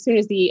saying that as soon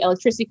as the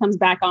electricity comes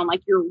back on,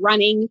 like you're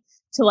running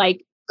to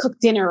like cook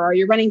dinner or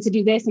you're running to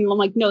do this. And I'm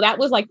like, no, that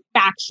was like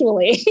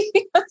factually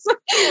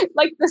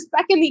like the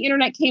second the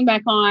internet came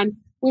back on,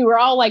 we were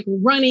all like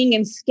running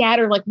and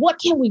scattered, like, what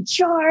can we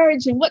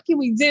charge and what can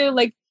we do?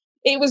 Like,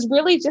 it was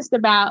really just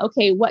about,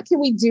 okay, what can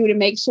we do to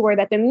make sure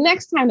that the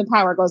next time the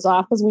power goes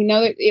off, because we know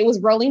that it was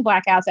rolling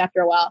blackouts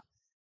after a while.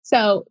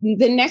 So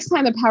the next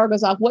time the power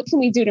goes off, what can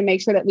we do to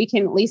make sure that we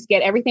can at least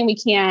get everything we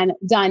can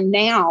done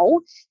now?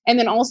 And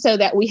then also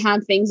that we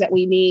have things that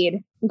we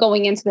need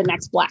going into the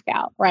next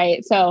blackout,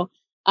 right? So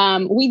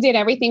we did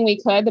everything we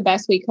could, the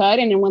best we could.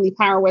 And then when the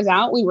power was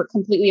out, we were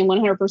completely and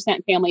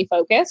 100% family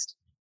focused,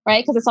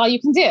 right? Because it's all you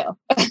can do.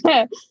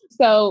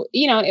 So,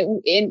 you know,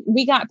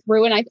 we got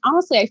through. And I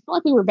feel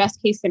like we were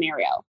best case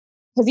scenario.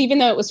 Because even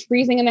though it was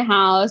freezing in the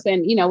house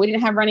and, you know, we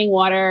didn't have running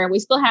water, we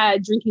still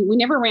had drinking. We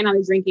never ran out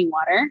of drinking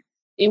water.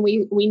 And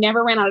we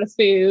never ran out of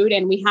food,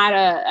 and we had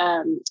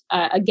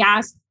a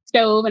gas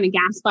stove and a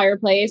gas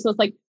fireplace. So it's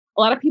like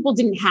a lot of people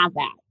didn't have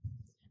that.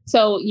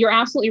 So you're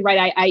absolutely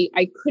right.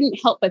 I couldn't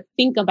help but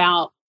think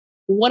about,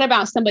 what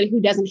about somebody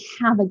who doesn't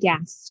have a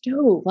gas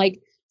stove? Like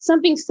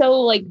something so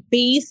like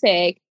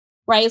basic,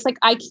 right? It's like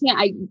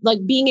I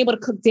like being able to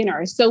cook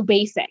dinner is so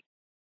basic.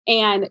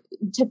 And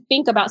to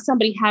think about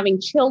somebody having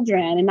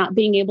children and not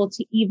being able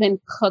to even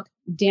cook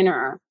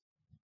dinner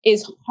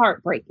is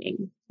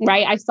heartbreaking.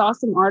 Right. I saw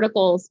some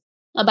articles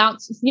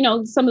about, you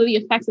know, some of the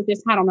effects that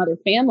this had on other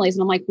families.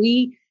 And I'm like,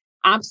 we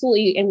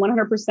absolutely and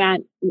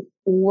 100%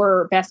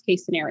 were best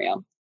case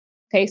scenario.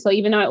 Okay. So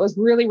even though it was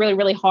really, really,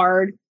 really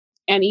hard,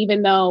 and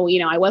even though, you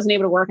know, I wasn't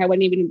able to work, I will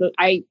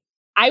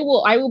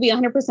be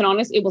 100%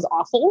 honest. It was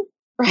awful.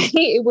 Right.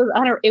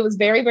 It was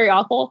very, very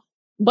awful.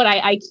 But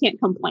I can't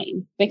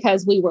complain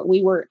because we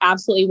were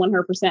absolutely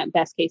 100%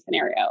 best case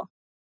scenario.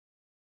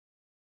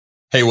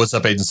 Hey, what's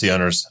up, agency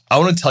owners? I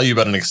want to tell you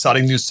about an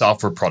exciting new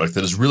software product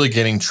that is really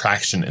gaining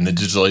traction in the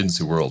digital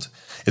agency world.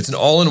 It's an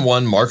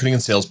all-in-one marketing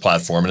and sales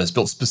platform and is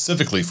built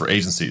specifically for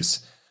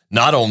agencies.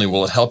 Not only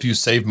will it help you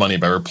save money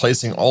by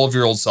replacing all of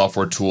your old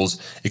software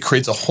tools, it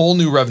creates a whole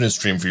new revenue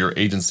stream for your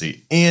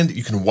agency, and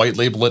you can white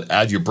label it,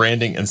 add your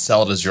branding, and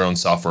sell it as your own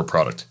software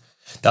product.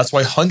 That's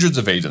why hundreds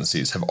of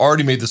agencies have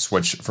already made the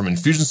switch from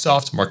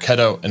Infusionsoft,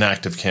 Marketo, and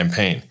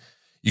ActiveCampaign.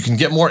 You can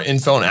get more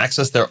info and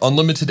access their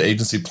unlimited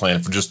agency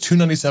plan for just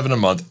 $297 a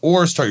month,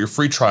 or start your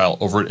free trial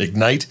over at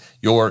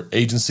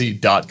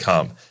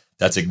igniteyouragency.com.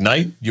 That's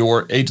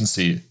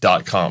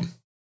igniteyouragency.com.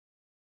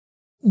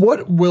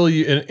 What will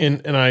you,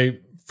 and I,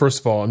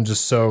 first of all, I'm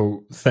just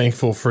so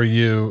thankful for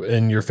you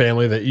and your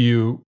family that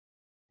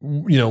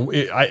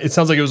it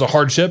sounds like it was a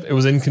hardship. It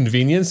was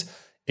inconvenience.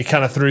 It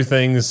kind of threw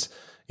things,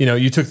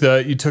 you took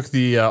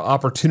the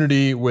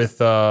opportunity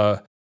with,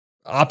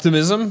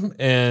 optimism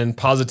and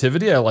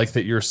positivity. I like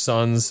that your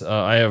sons,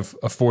 I have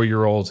a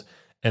 4-year-old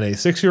and a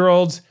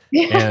 6-year-old,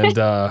 and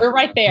we're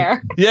right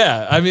there.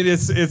 Yeah. I mean,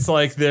 it's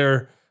like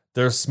they're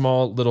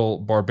small little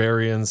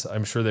barbarians.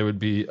 I'm sure they would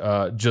be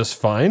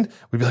just fine.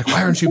 We'd be like,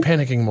 why aren't you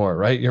panicking more?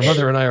 Right? Your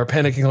mother and I are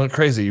panicking like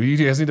crazy. You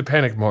guys need to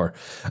panic more.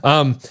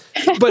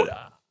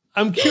 But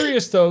I'm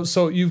curious though.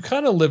 So you've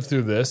kind of lived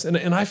through this,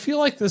 and I feel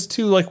like this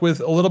too, like with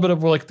a little bit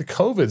of like the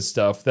COVID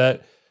stuff,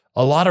 that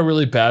a lot of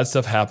really bad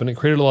stuff happened. It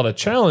created a lot of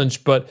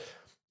challenge, but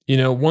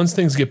once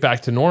things get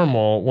back to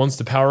normal, once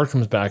the power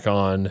comes back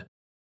on,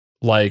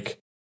 like,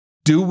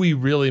 do we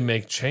really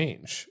make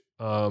change?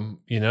 Yes.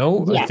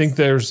 I think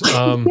there's,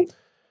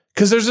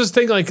 because there's this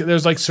thing, like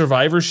there's like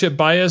survivorship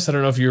bias. I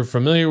don't know if you're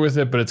familiar with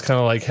it, but it's kind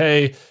of like,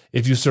 hey,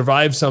 if you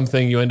survive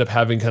something, you end up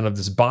having kind of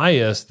this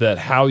bias that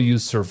how you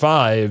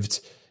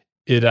survived,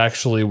 it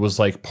actually was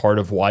like part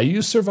of why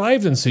you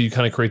survived. And so you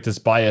kind of create this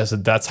bias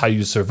that that's how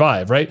you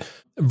survive, right?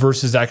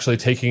 Versus actually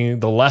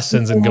taking the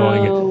lessons and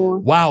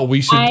going, wow, we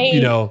should,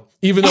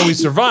 even though we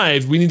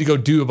survived, we need to go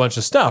do a bunch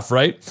of stuff,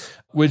 right?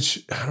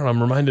 Which, I don't know,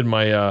 I'm reminded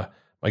my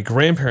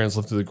grandparents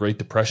lived through the Great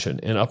Depression,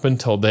 and up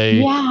until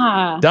they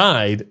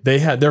died, they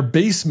had, their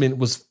basement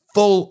was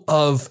full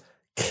of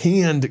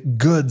canned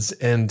goods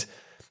and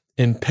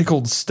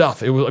pickled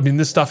stuff.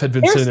 This stuff had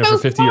been sitting there for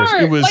 50 years.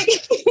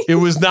 It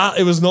was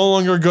no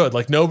longer good.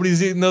 Like,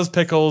 nobody's eating those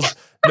pickles.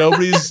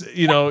 Nobody's,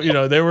 it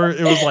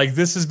was like,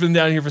 this has been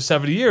down here for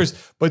 70 years,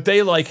 but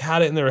they like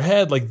had it in their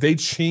head. Like, they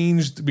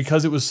changed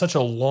because it was such a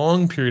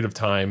long period of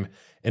time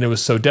and it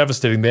was so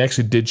devastating. They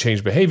actually did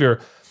change behavior.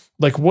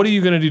 Like, what are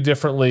you going to do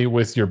differently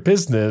with your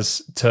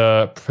business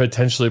to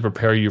potentially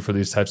prepare you for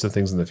these types of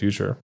things in the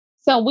future?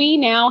 So we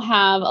now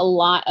have a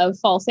lot of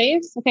fall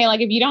safes. Okay,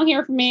 like if you don't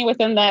hear from me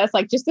within this,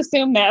 like just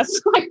assume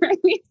this. Like,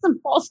 we have some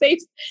fall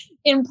safes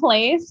in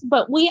place.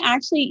 But we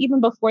actually,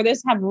 even before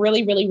this, have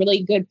really, really,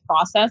 really good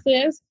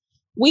processes.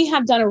 We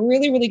have done a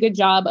really, really good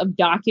job of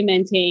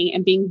documenting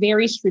and being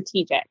very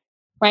strategic,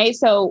 right?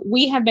 So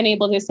we have been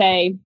able to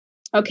say,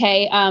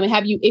 okay,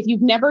 if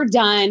you've never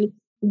done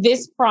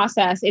this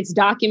process, it's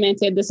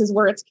documented. This is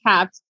where it's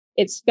kept.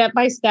 It's step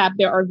by step.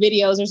 There are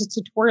videos. There's a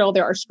tutorial.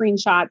 There are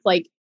screenshots.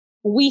 Like,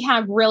 we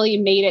have really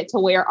made it to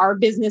where our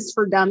business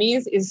for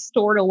dummies is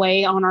stored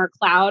away on our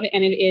cloud.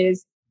 And it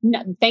is,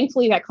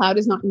 thankfully, that cloud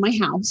is not in my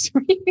house,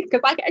 right? Because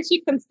I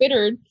actually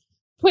considered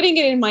putting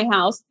it in my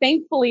house.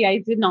 Thankfully, I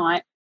did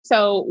not.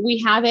 So we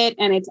have it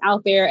and it's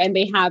out there and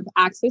they have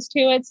access to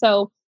it.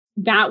 So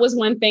that was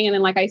one thing. And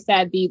then, like I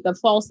said, the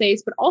fall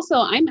safes, but also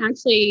I'm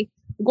actually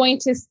going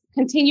to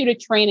continue to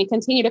train and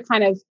continue to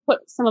kind of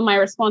put some of my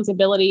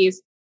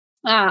responsibilities,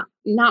 not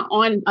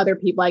on other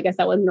people. I guess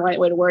that wasn't the right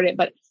way to word it,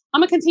 but I'm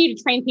going to continue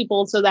to train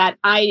people so that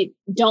I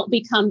don't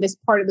become this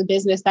part of the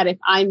business that if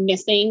I'm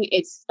missing,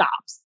 it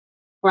stops,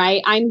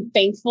 right? I'm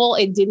thankful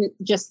it didn't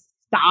just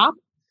stop,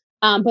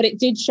 but it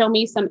did show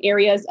me some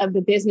areas of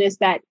the business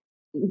that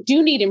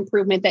do need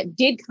improvement, that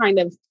did kind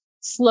of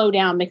slow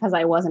down because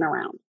I wasn't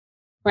around,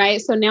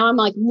 right? So now I'm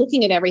like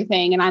looking at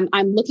everything and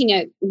I'm looking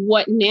at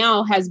what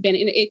now has been,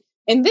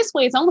 in this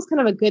way, it's almost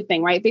kind of a good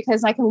thing, right?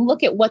 Because I can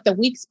look at what the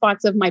weak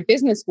spots of my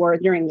business were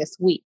during this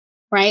week.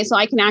 Right. So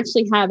I can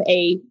actually have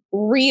a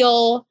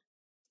real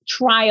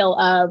trial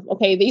of,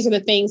 okay, these are the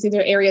things, these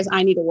are areas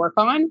I need to work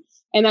on.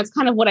 And that's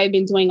kind of what I've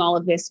been doing all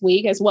of this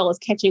week, as well as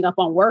catching up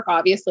on work,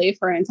 obviously,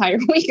 for an entire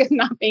week of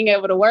not being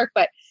able to work.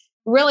 But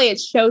really,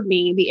 it showed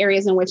me the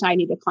areas in which I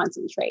need to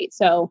concentrate.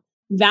 So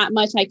that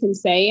much I can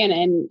say.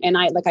 And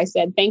I, like I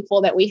said,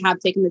 thankful that we have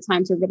taken the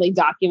time to really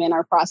document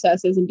our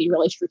processes and be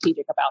really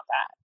strategic about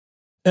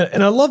that.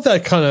 And I love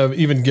that kind of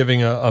even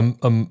giving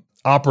a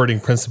operating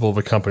principle of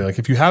a company. Like,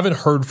 if you haven't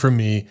heard from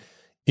me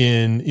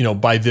in,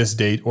 by this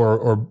date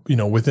or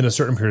within a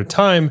certain period of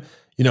time,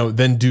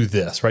 then do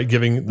this, right?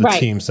 Giving the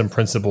team some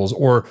principles,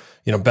 or,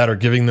 better,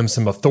 giving them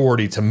some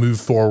authority to move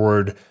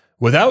forward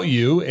without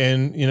you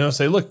and,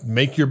 say, look,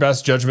 make your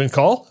best judgment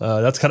call.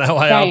 That's kind of how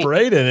I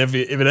operate. And if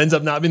it ends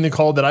up not being the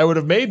call that I would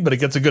have made, but it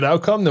gets a good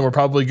outcome, then we're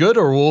probably good,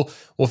 or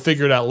we'll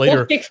figure it out later.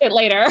 We'll fix it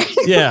later.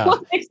 Yeah.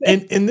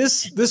 And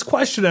this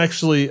question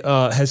actually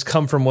has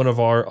come from one of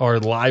our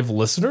live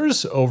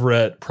listeners over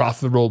at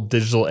Profitable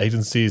Digital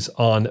Agencies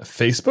on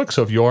Facebook.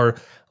 So if you're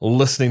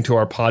listening to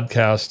our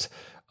podcast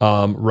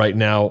right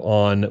now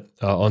on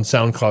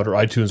SoundCloud or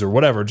iTunes or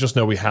whatever, just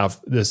know we have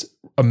this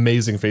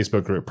amazing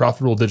Facebook group,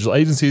 Profitable Digital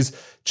Agencies.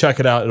 Check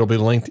it out. It'll be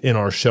linked in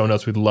our show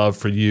notes. We'd love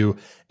for you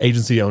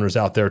agency owners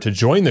out there to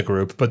join the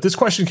group. But this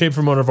question came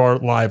from one of our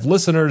live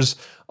listeners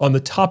on the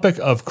topic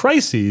of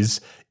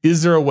crises.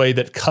 Is there a way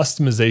that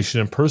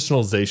customization and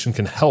personalization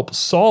can help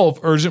solve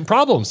urgent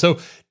problems? So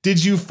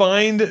did you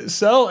find,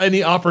 Selle,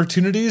 any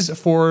opportunities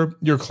for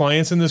your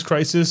clients in this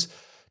crisis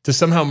to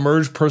somehow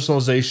merge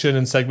personalization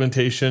and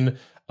segmentation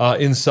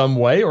in some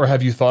way, or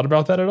have you thought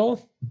about that at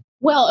all?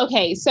 Well,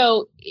 okay.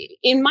 So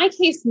in my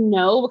case,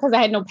 no, because I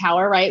had no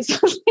power, right? So,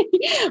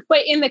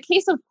 but in the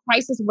case of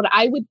crisis, what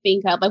I would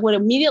think of, like what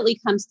immediately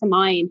comes to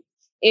mind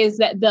is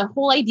that the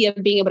whole idea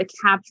of being able to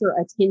capture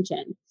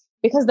attention.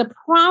 Because the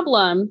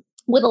problem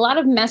with a lot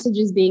of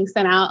messages being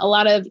sent out, a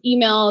lot of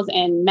emails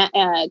and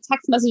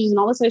text messages and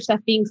all this other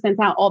stuff being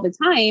sent out all the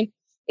time,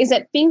 is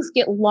that things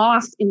get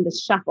lost in the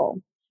shuffle,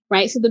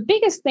 right? So the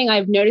biggest thing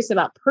I've noticed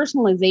about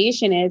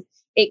personalization is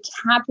it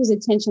captures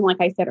attention, like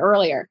I said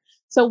earlier.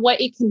 So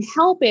what it can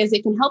help is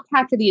it can help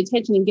capture the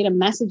attention and get a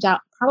message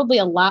out probably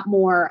a lot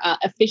more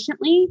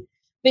efficiently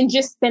than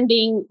just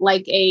sending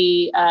like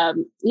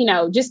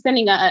just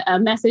sending a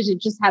message that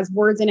just has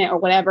words in it or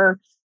whatever.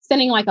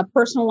 Sending like a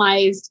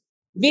personalized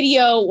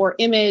video or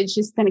image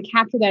is going to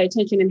capture that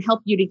attention and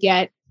help you to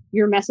get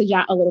your message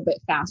out a little bit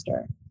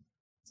faster.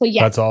 So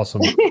yeah, that's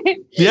awesome.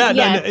 Yeah,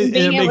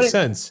 it makes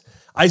sense.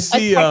 I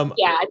see. A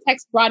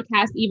text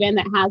broadcast even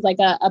that has like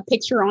a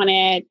picture on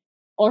it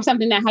or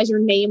something that has your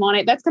name on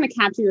it. That's going to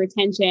capture your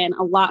attention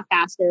a lot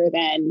faster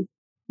than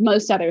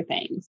most other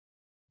things.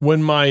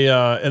 When my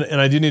and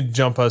I do need to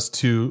jump us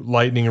to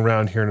lightning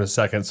around here in a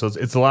second. So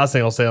it's the last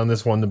thing I'll say on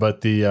this one.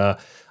 But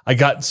I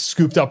got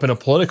scooped up in a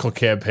political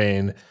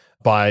campaign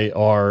by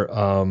our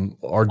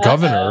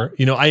governor.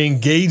 I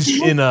engaged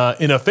in a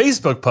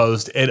Facebook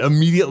post, and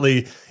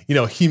immediately,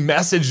 he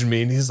messaged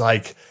me and he's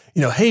like,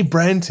 hey,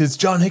 Brent, it's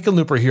John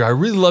Hickenlooper here. I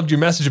really loved your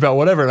message about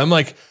whatever. And I'm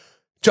like,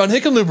 John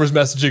Hickenlooper's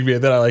messaging me.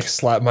 And then I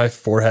slap my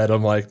forehead.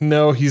 I'm like,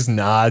 no, he's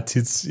not.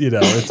 It's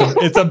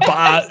a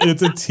bot.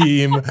 It's a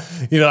team.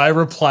 I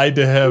replied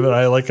to him and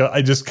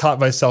I just caught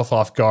myself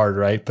off guard.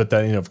 Right. But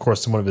then, of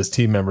course, one of his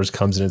team members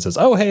comes in and says,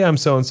 oh, hey, I'm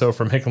so-and-so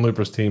from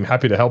Hickenlooper's team.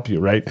 Happy to help you.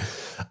 Right.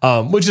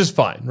 Which is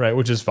fine. Right.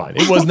 Which is fine.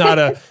 It was not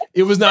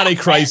a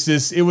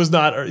crisis. It was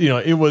not,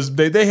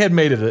 they had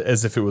made it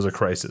as if it was a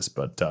crisis,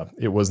 but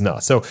it was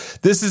not. So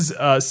this is,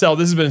 Selle,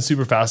 this has been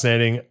super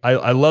fascinating.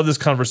 I love this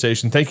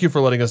conversation. Thank you for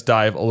letting us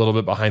dive a little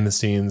bit behind the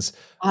scenes.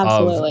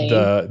 Absolutely.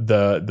 Of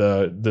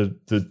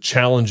the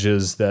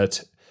challenges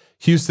that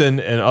Houston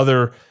and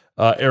other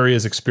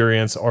areas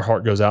experience. Our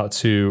heart goes out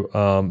to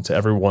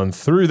everyone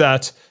through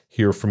that.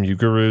 Hear from you,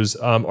 gurus.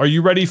 Are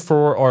you ready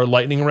for our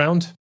lightning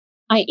round?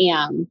 I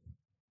am.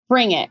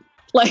 Bring it.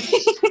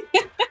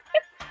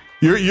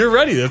 You're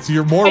ready.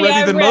 You're more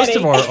ready than most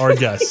of our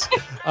guests.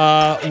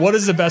 What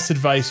is the best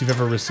advice you've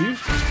ever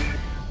received?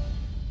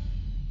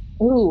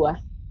 Ooh,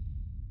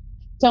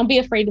 don't be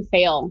afraid to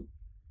fail.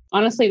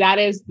 Honestly, that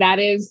is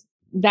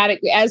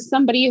as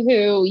somebody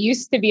who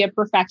used to be a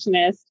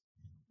perfectionist,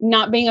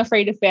 not being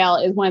afraid to fail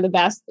is one of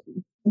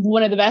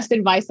the best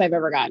advice I've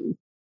ever gotten.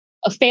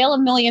 Fail a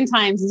million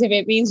times as if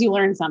it means you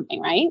learn something,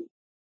 right?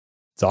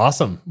 It's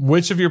awesome.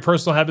 Which of your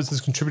personal habits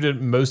has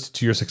contributed most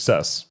to your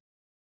success?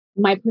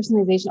 My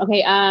personalization.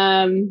 Okay.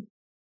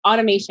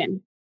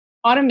 Automation.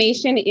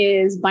 Automation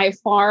is by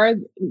far,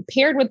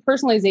 paired with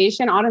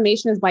personalization,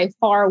 automation is by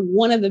far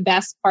one of the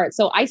best parts.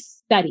 So I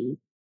study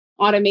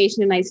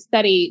automation and I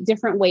study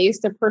different ways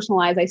to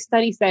personalize. I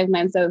study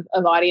segments of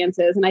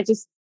audiences, and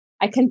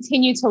I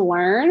continue to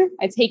learn.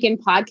 I take in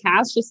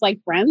podcasts just like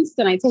Brent's,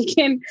 and I take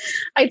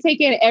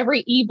in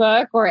every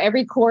ebook or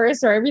every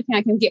course or everything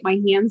I can get my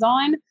hands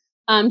on,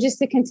 just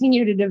to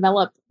continue to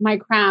develop my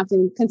craft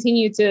and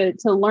continue to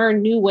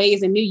learn new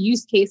ways and new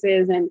use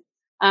cases and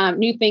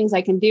new things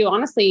I can do.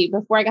 Honestly,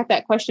 before I got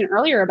that question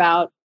earlier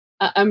about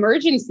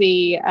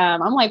emergency,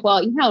 I'm like,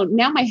 well,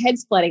 now my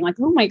head's flooding. Like,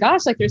 oh my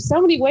gosh, there's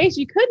so many ways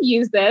you could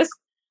use this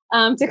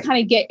to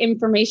kind of get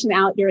information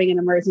out during an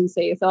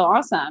emergency. So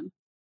awesome.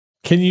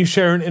 Can you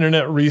share an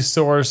internet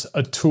resource,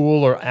 a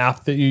tool or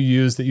app that you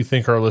use that you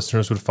think our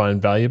listeners would find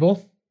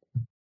valuable?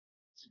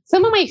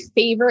 Some of my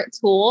favorite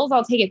tools,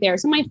 I'll take it there.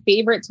 Some of my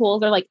favorite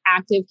tools are like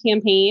Active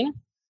Campaign.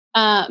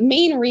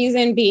 Main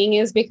reason being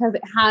is because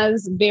it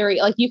has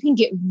you can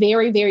get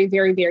very, very,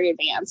 very, very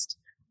advanced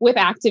with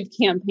Active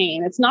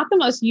Campaign. It's not the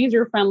most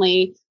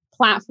user-friendly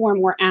platform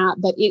or app,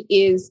 but it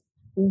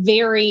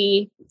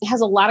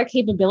has a lot of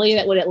capability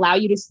that would allow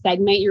you to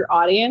segment your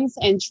audience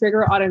and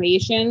trigger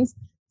automations.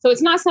 So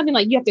it's not something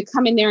like you have to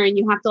come in there and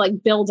you have to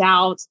build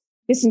out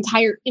this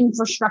entire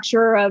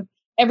infrastructure of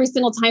every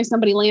single time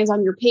somebody lands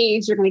on your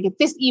page, you're going to get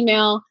this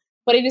email.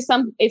 But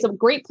it's a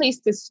great place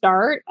to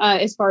start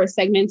as far as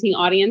segmenting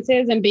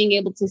audiences and being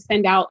able to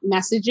send out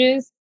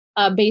messages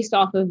based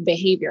off of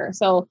behavior.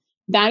 So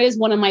that is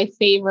one of my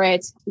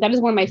favorite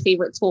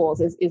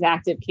tools is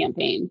Active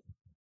Campaign.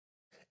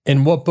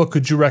 And what book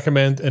could you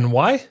recommend and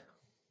why?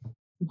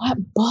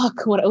 What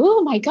book?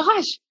 Oh my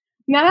gosh.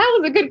 Now that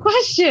was a good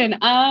question.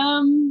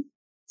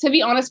 To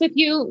be honest with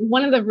you,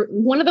 one of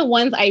the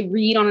ones I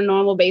read on a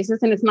normal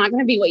basis, and it's not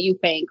going to be what you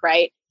think,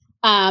 right?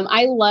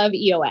 I love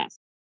EOS.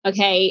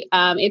 Okay.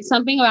 It's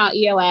something about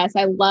EOS.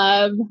 I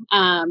love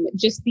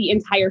just the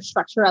entire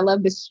structure. I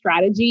love the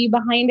strategy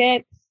behind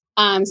it.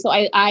 So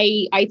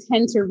I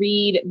tend to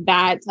read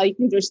that. I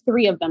think there's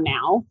 3 of them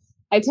now.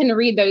 I tend to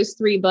read those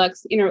 3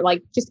 books,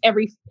 like just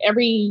every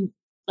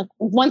like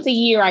once a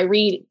year, I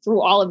read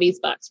through all of these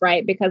books,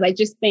 right? Because I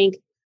just think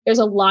there's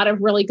a lot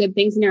of really good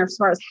things in there as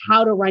far as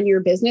how to run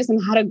your business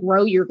and how to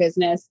grow your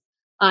business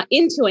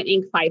into an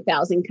Inc.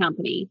 5000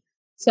 company.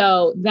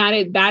 So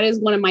that is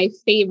one of my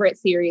favorite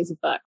series of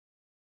books.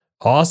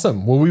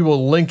 Awesome. Well, we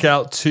will link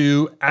out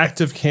to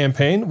Active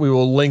Campaign. We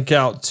will link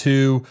out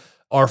to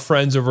our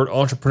friends over at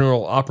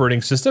Entrepreneurial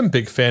Operating System.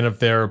 Big fan of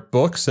their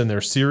books and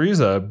their series,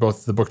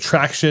 both the book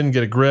Traction,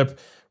 Get a Grip,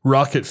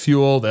 Rocket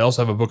Fuel. They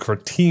also have a book for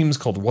teams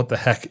called What the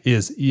Heck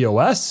is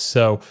EOS?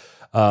 So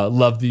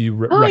love that you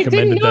recommended them.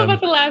 I didn't know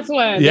about the last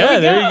one. Yeah,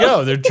 there you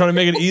go. They're trying to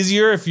make it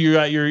easier if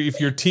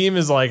your team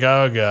is like,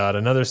 oh God,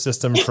 another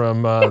system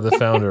from the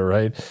founder,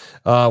 right?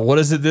 What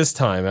is it this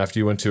time after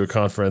you went to a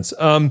conference?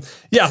 So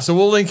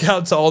we'll link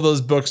out to all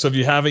those books. So if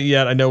you haven't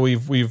yet, I know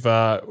we've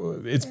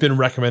it's been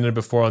recommended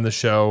before on the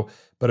show,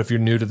 but if you're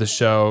new to the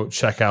show,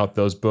 check out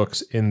those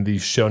books in the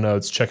show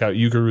notes. Check out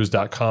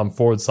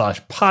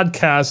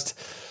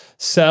ugurus.com/podcast.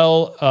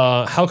 Selle,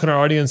 how can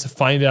our audience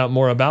find out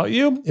more about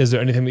you? Is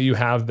there anything that you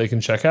have they can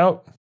check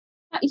out?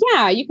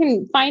 Yeah, you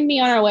can find me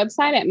on our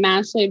website at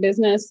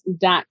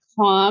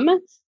masterlybusiness.com.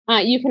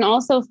 You can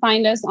also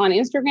find us on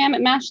Instagram at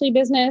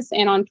masterlybusiness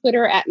and on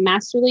Twitter at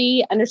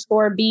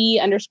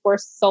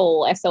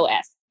masterly_b_soul,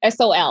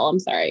 S-O-L, I'm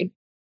sorry.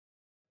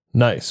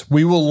 Nice.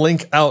 We will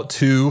link out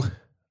to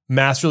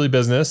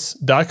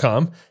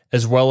masterlybusiness.com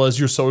as well as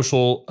your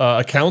social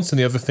accounts and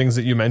the other things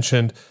that you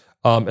mentioned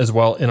as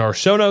well in our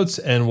show notes,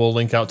 and we'll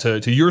link out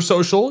to your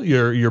social,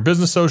 your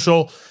business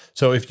social.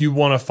 So if you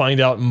want to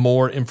find out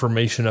more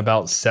information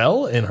about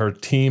Selle and her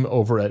team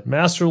over at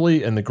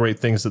Masterly and the great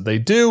things that they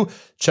do,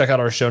 check out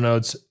our show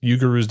notes,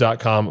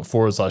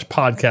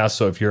 ugurus.com/podcast.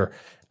 So if you're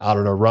out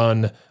on a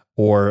run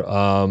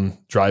or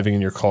driving in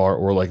your car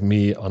or like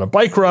me on a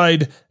bike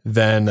ride,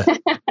 then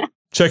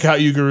check out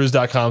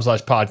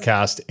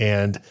ugurus.com/podcast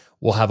and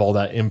we'll have all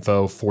that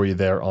info for you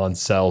there on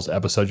Selle's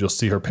episode. You'll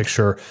see her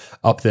picture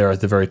up there at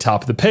the very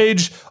top of the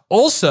page.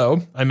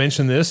 Also, I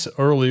mentioned this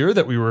earlier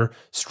that we were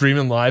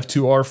streaming live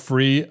to our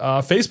free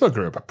Facebook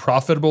group,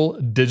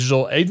 Profitable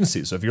Digital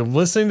Agency. So if you're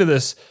listening to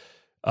this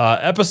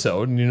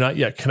episode and you're not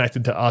yet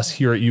connected to us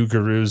here at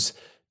UGurus,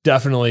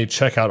 definitely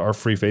check out our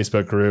free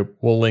Facebook group.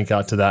 We'll link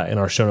out to that in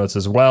our show notes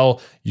as well.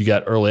 You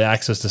get early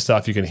access to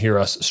stuff. You can hear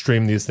us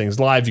stream these things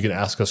live. You can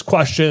ask us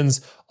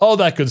questions, all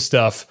that good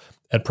stuff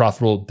at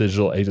Profitable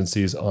Digital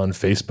Agencies on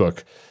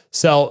Facebook.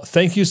 Selle,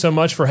 thank you so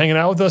much for hanging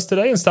out with us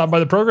today and stopping by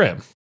the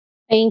program.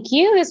 Thank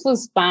you. This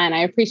was fun. I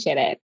appreciate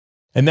it.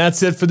 And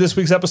that's it for this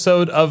week's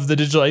episode of the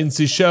Digital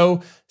Agency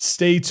Show.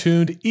 Stay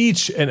tuned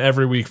each and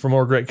every week for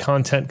more great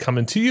content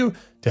coming to you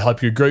to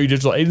help you grow your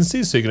digital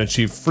agency so you can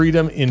achieve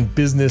freedom in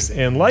business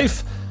and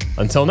life.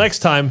 Until next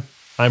time,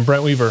 I'm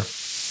Brent Weaver.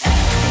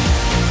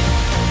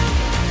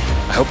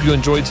 I hope you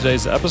enjoyed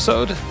today's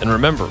episode. And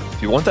remember,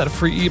 if you want that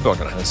free ebook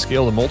on how to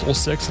scale to multiple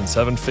 6 and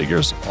 7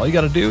 figures, all you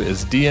got to do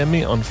is DM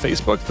me on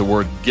Facebook, the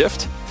word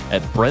gift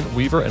at Brent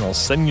Weaver, and I'll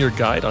send you your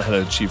guide on how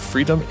to achieve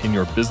freedom in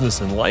your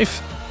business and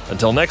life.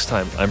 Until next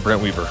time, I'm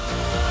Brent Weaver.